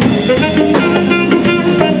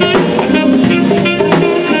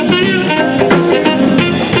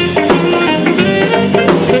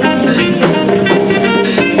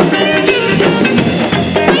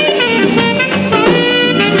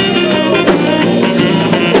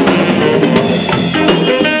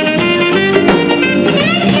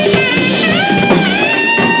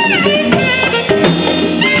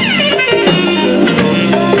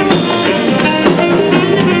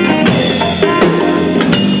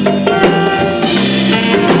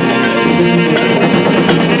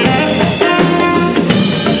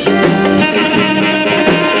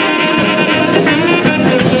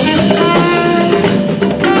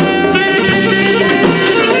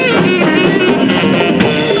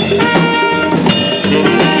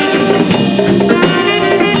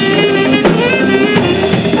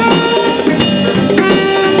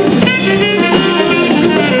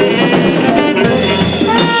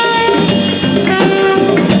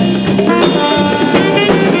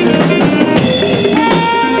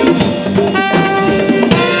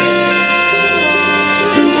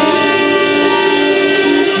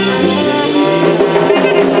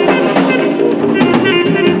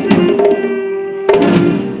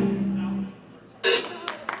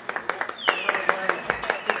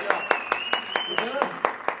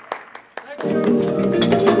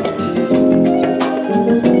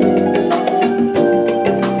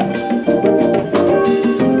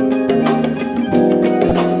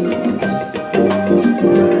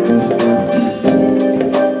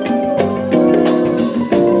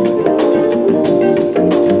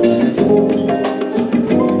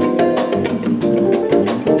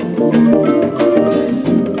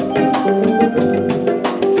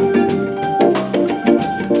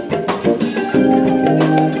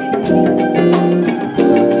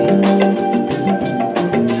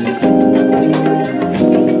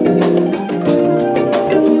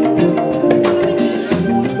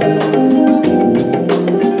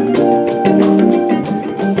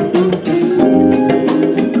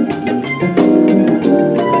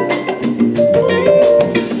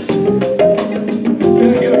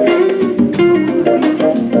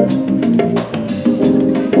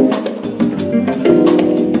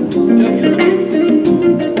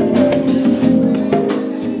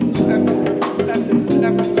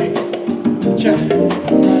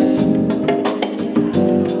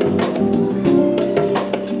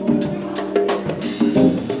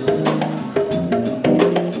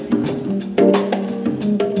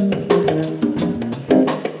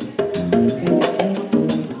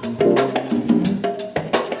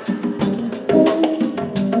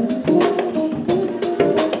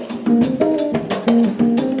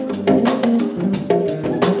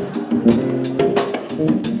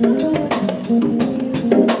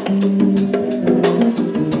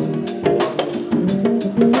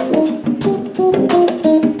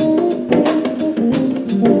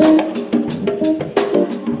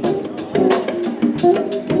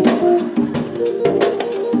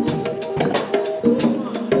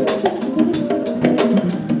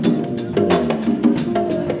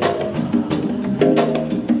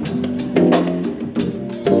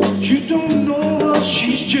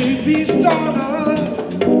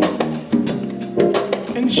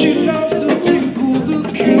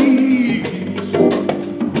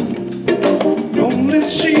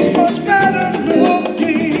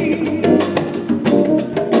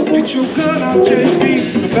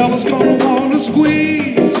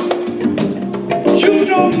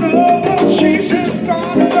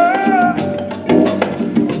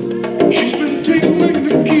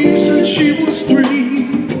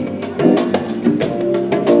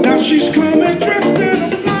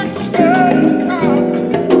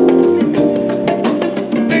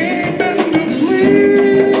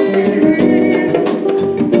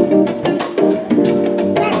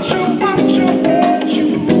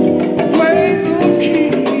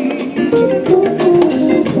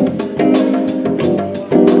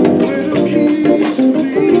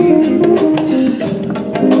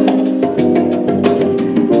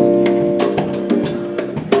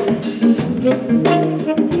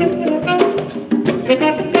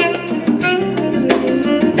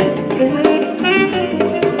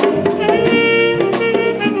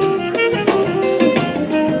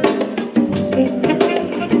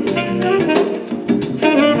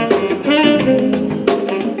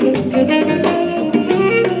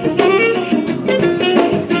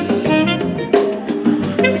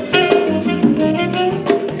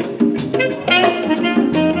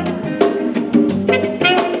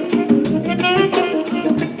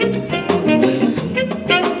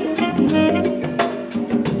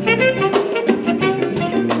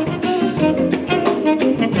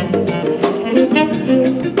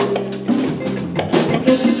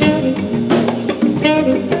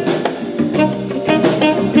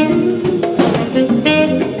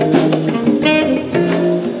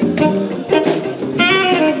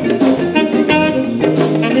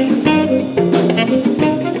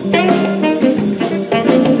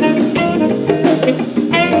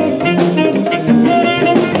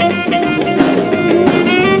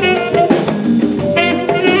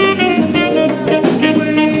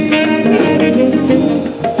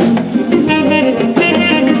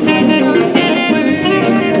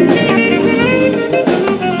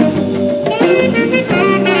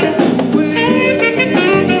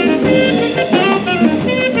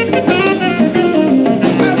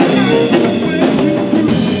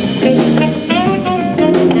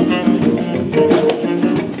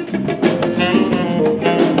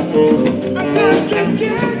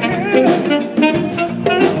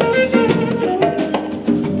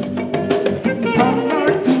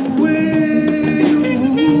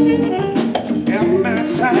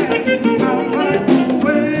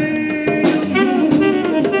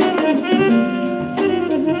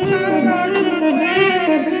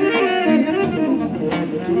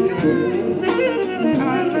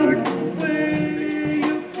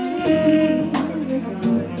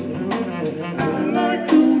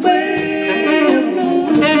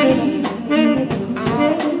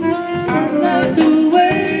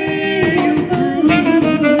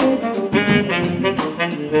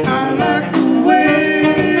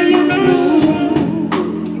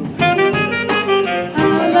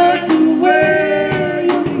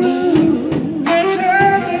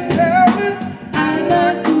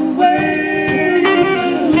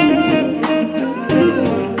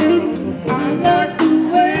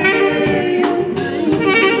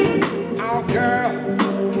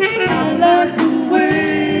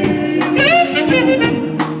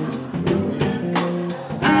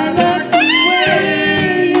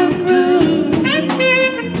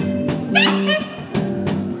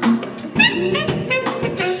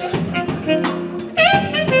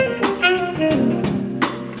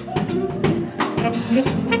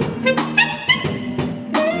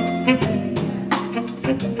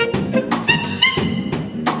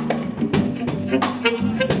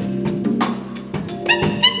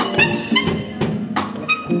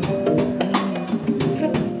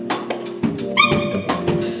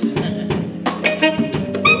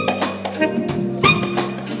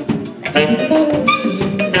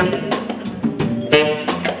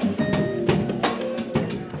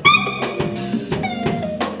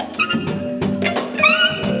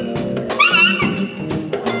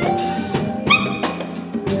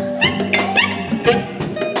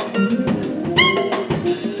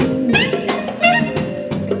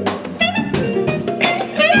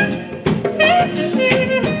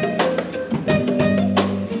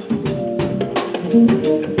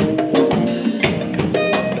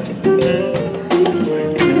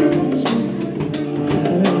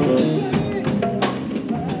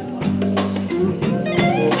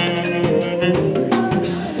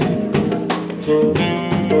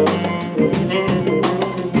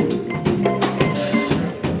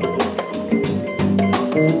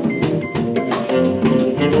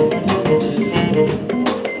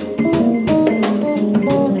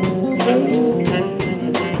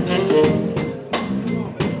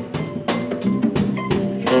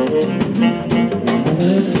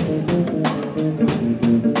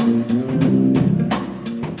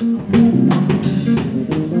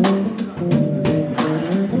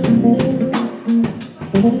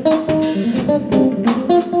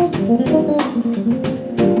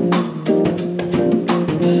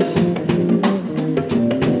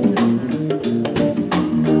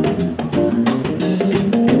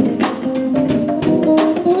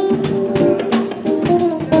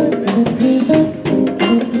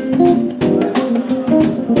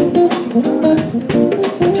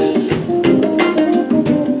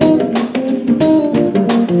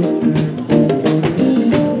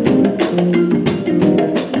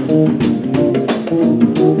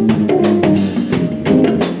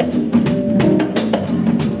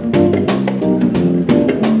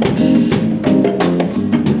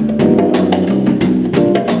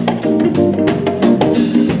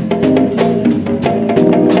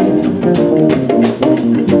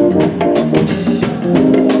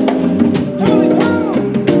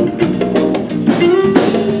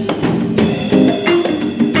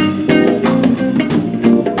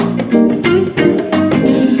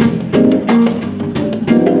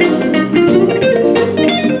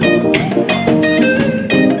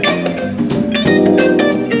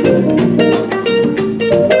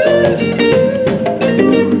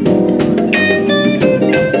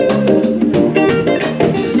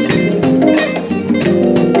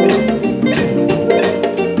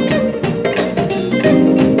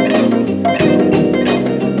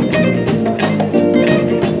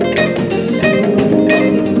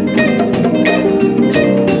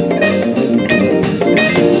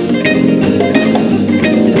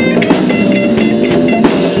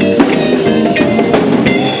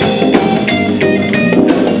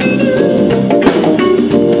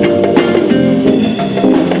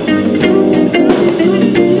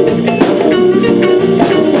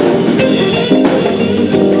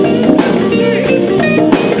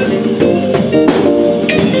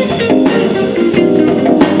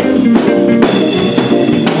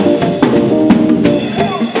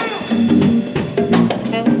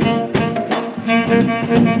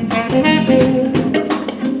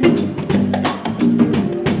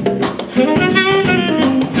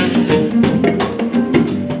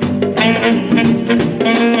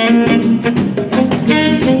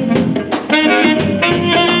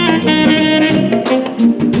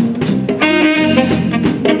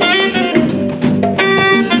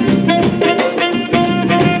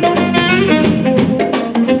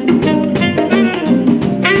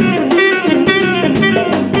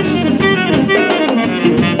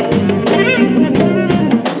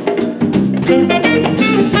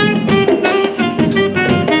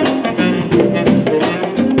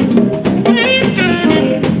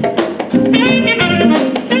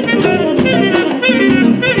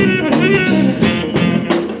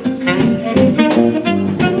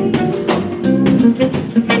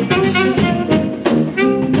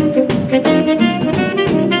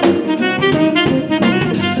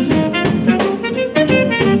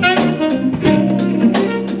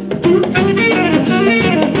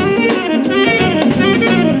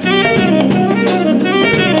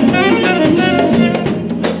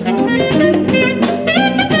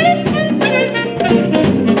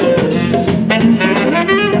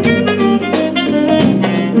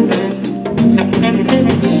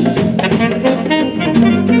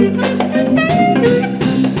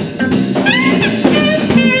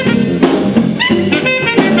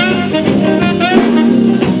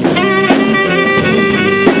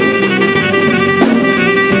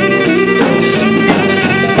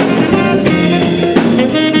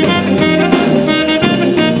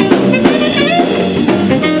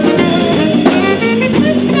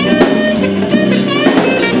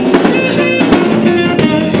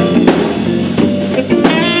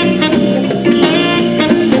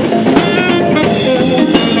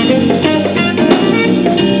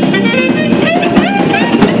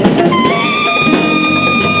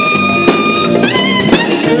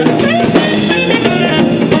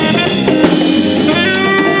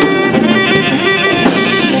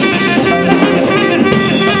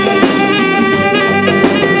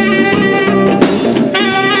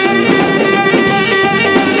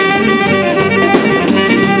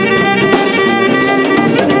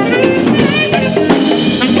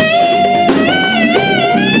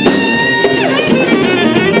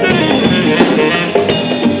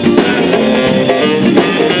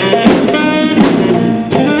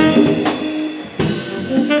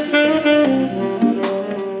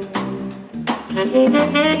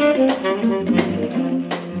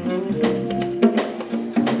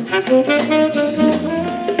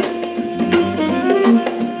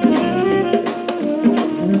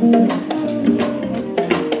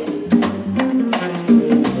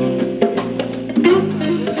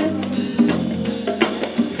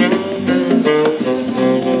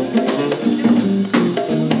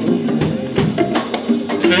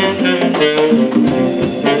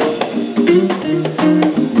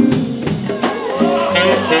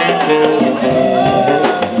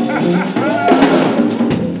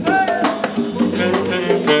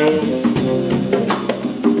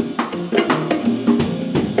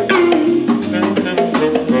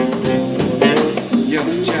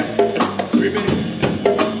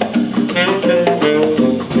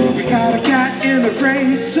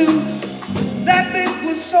 Suit. That dick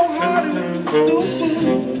was so hard it was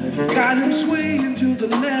stupid. Got him swaying to the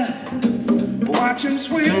left, watch him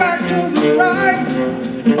sway back to the right.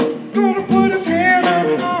 Gonna put his hand up,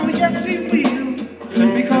 oh yes he will,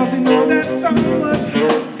 because he know that song was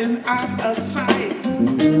hot and out of sight.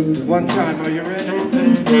 One time, are you ready?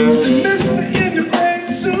 So Mr. in the gray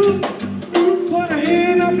suit, put a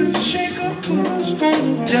hand up and shake a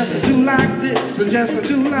boot. Just to do like this and just to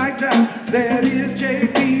do like that. There it is,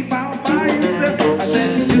 JP, all by yourself. I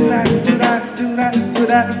said, do that, do that, do that, do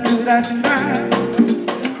that, do that, do that.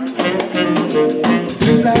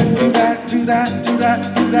 Do that, do that, do that, do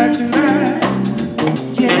that, do that, do that.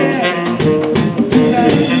 Yeah. Do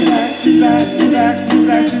that, do that, do that, do that, do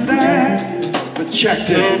that, do that. But check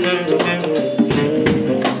this.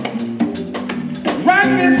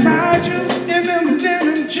 Right beside you in them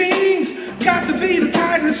denim jeans, got to be the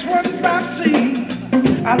tightest ones I've seen.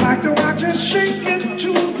 I like to watch her shake it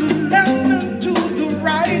to the left and to the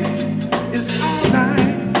right. It's all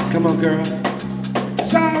right. Come on, girl.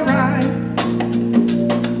 It's all right.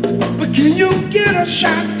 But can you get a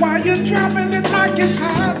shot while you're dropping it like it's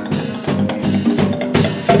hot?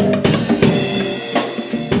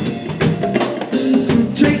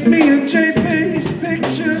 Take me and JP's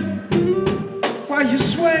picture while you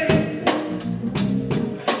sway.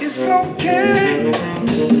 It's okay.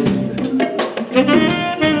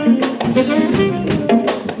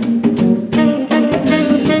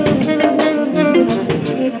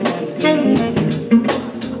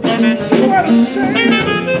 See what I'm saying?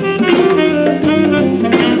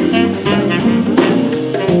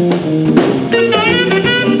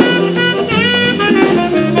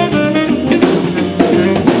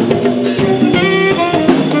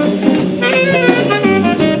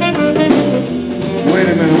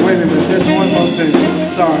 Wait a minute, there's one more thing.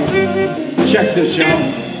 Sorry. Check this, y'all.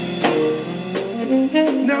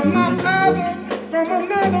 Now my father from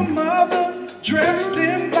another mother, dressed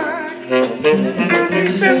in black,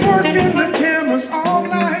 he's been working the cameras all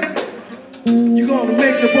night. You're gonna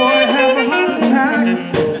make the boy have a heart attack.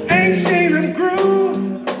 Ain't seen him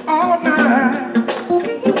groove all night.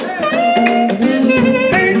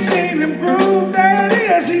 Ain't seen him groove, there it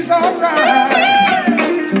is, he's alright.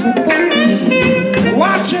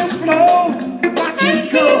 Watch him flow, watch him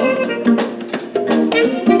go.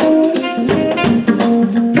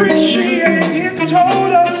 Appreciate he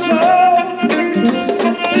told us so.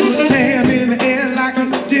 His hand in the air like he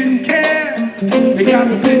didn't care. He got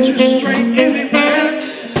the picture straight anywhere.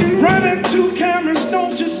 Run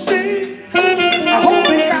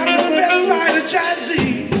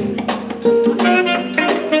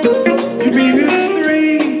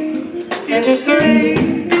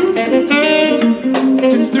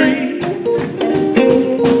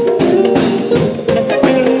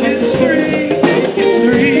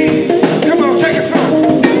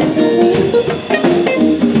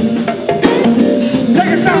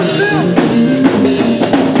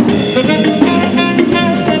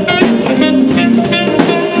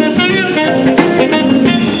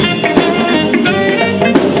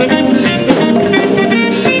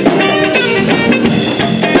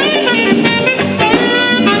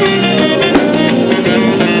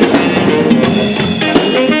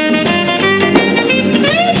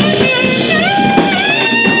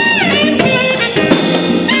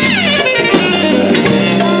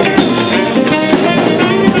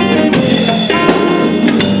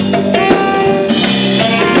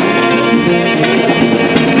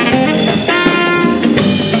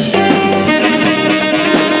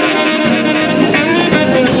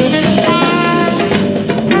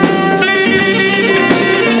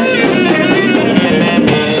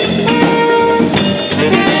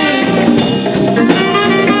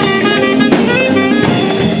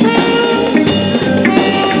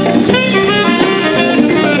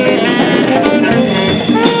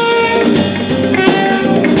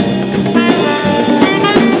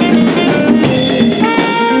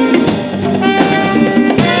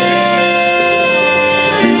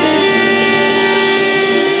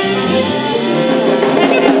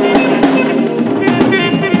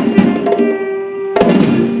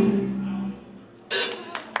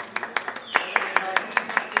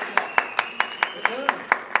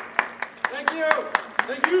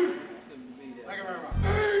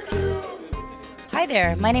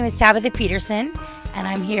there, my name is Tabitha Peterson, and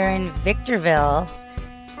I'm here in Victorville,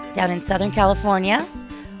 down in Southern California.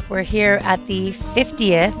 We're here at the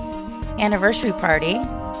 50th anniversary party.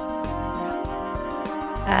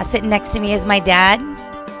 Sitting next to me is my dad,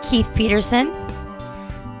 Keith Peterson,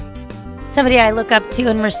 somebody I look up to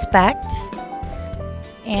and respect,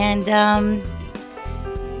 and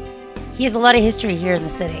he has a lot of history here in the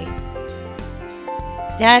city.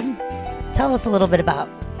 Dad, tell us a little bit about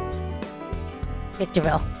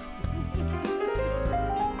Victorville.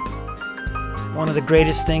 One of the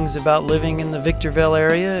greatest things about living in the Victorville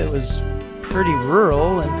area, it was pretty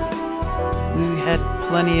rural, and we had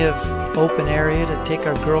plenty of open area to take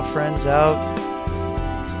our girlfriends out,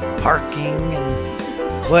 parking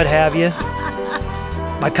and what have you.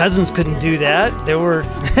 My cousins couldn't do that.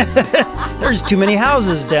 There's too many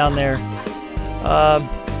houses down there.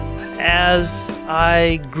 As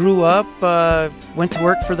I grew up, went to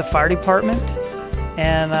work for the fire department,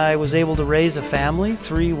 and I was able to raise a family,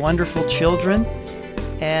 3 wonderful children,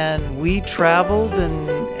 and we traveled and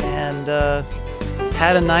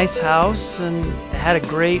had a nice house and had a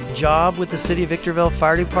great job with the City of Victorville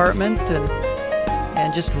Fire Department,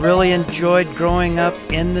 and just really enjoyed growing up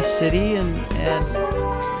in the city and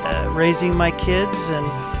raising my kids and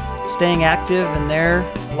staying active in their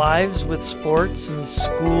lives with sports and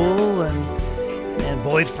school and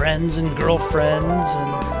boyfriends and girlfriends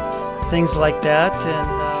and things like that.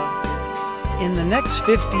 And in the next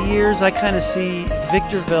 50 years, I kind of see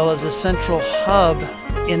Victorville as a central hub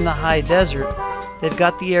in the high desert. They've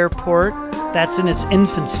got the airport, that's in its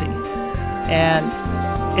infancy. And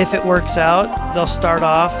if it works out, they'll start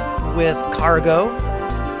off with cargo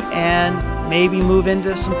and maybe move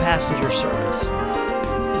into some passenger service.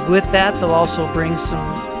 With that, they'll also bring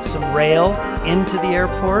some rail into the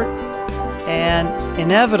airport, and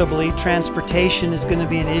inevitably transportation is going to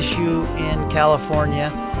be an issue in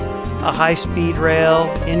California. A high-speed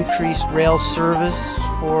rail, increased rail service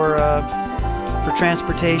for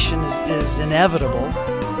transportation is inevitable.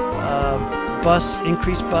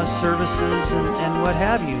 Increased bus services and what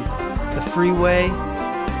have you. The freeway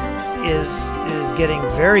is getting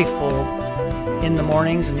very full in the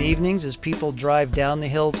mornings and evenings as people drive down the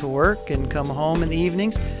hill to work and come home in the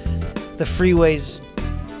evenings. The freeway's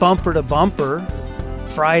bumper to bumper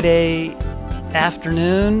Friday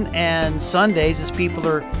afternoon and Sundays as people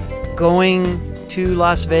are going to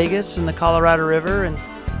Las Vegas and the Colorado River and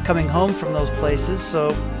coming home from those places.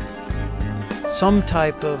 So some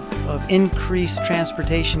type of increased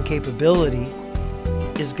transportation capability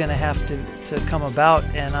is going to have to come about,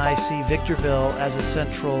 and I see Victorville as a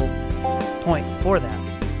central point for that.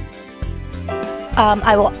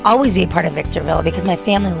 I will always be a part of Victorville because my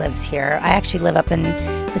family lives here. I actually live up in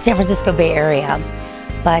the San Francisco Bay Area,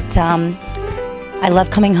 but I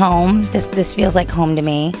love coming home. This feels like home to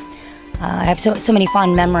me. I have so many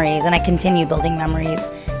fond memories, and I continue building memories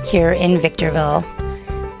here in Victorville.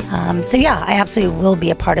 So yeah, I absolutely will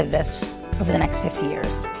be a part of this over the next 50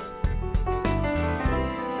 years.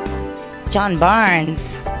 Jon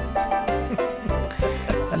BARNES.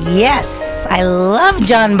 Yes, I love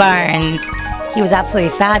Jon BARNES. He was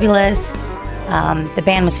absolutely fabulous. The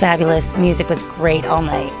band was fabulous. The music was great all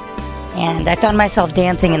night. And I found myself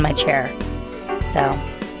dancing in my chair. So,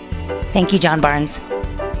 thank you, Jon BARNES.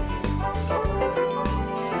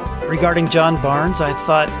 Regarding Jon BARNES, I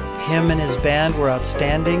thought him and his band were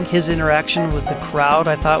outstanding. His interaction with the crowd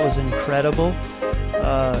I thought was incredible.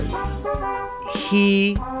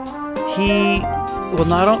 Well,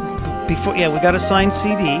 not before, yeah, we got a signed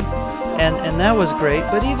CD, and that was great.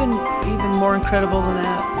 But even more incredible than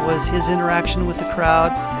that was his interaction with the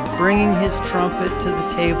crowd, bringing his trumpet to the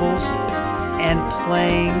tables and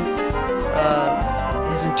playing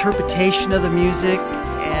his interpretation of the music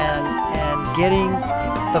and getting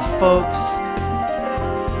the folks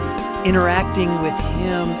interacting with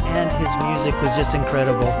him and his music was just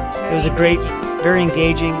incredible. It was a great, very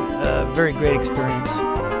engaging, very great experience.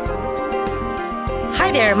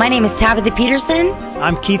 Hi there, my name is Tabitha Peterson.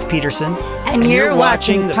 I'm Keith Peterson. And you're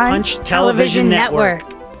watching the Punch Television Network.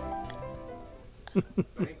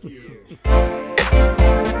 Thank you.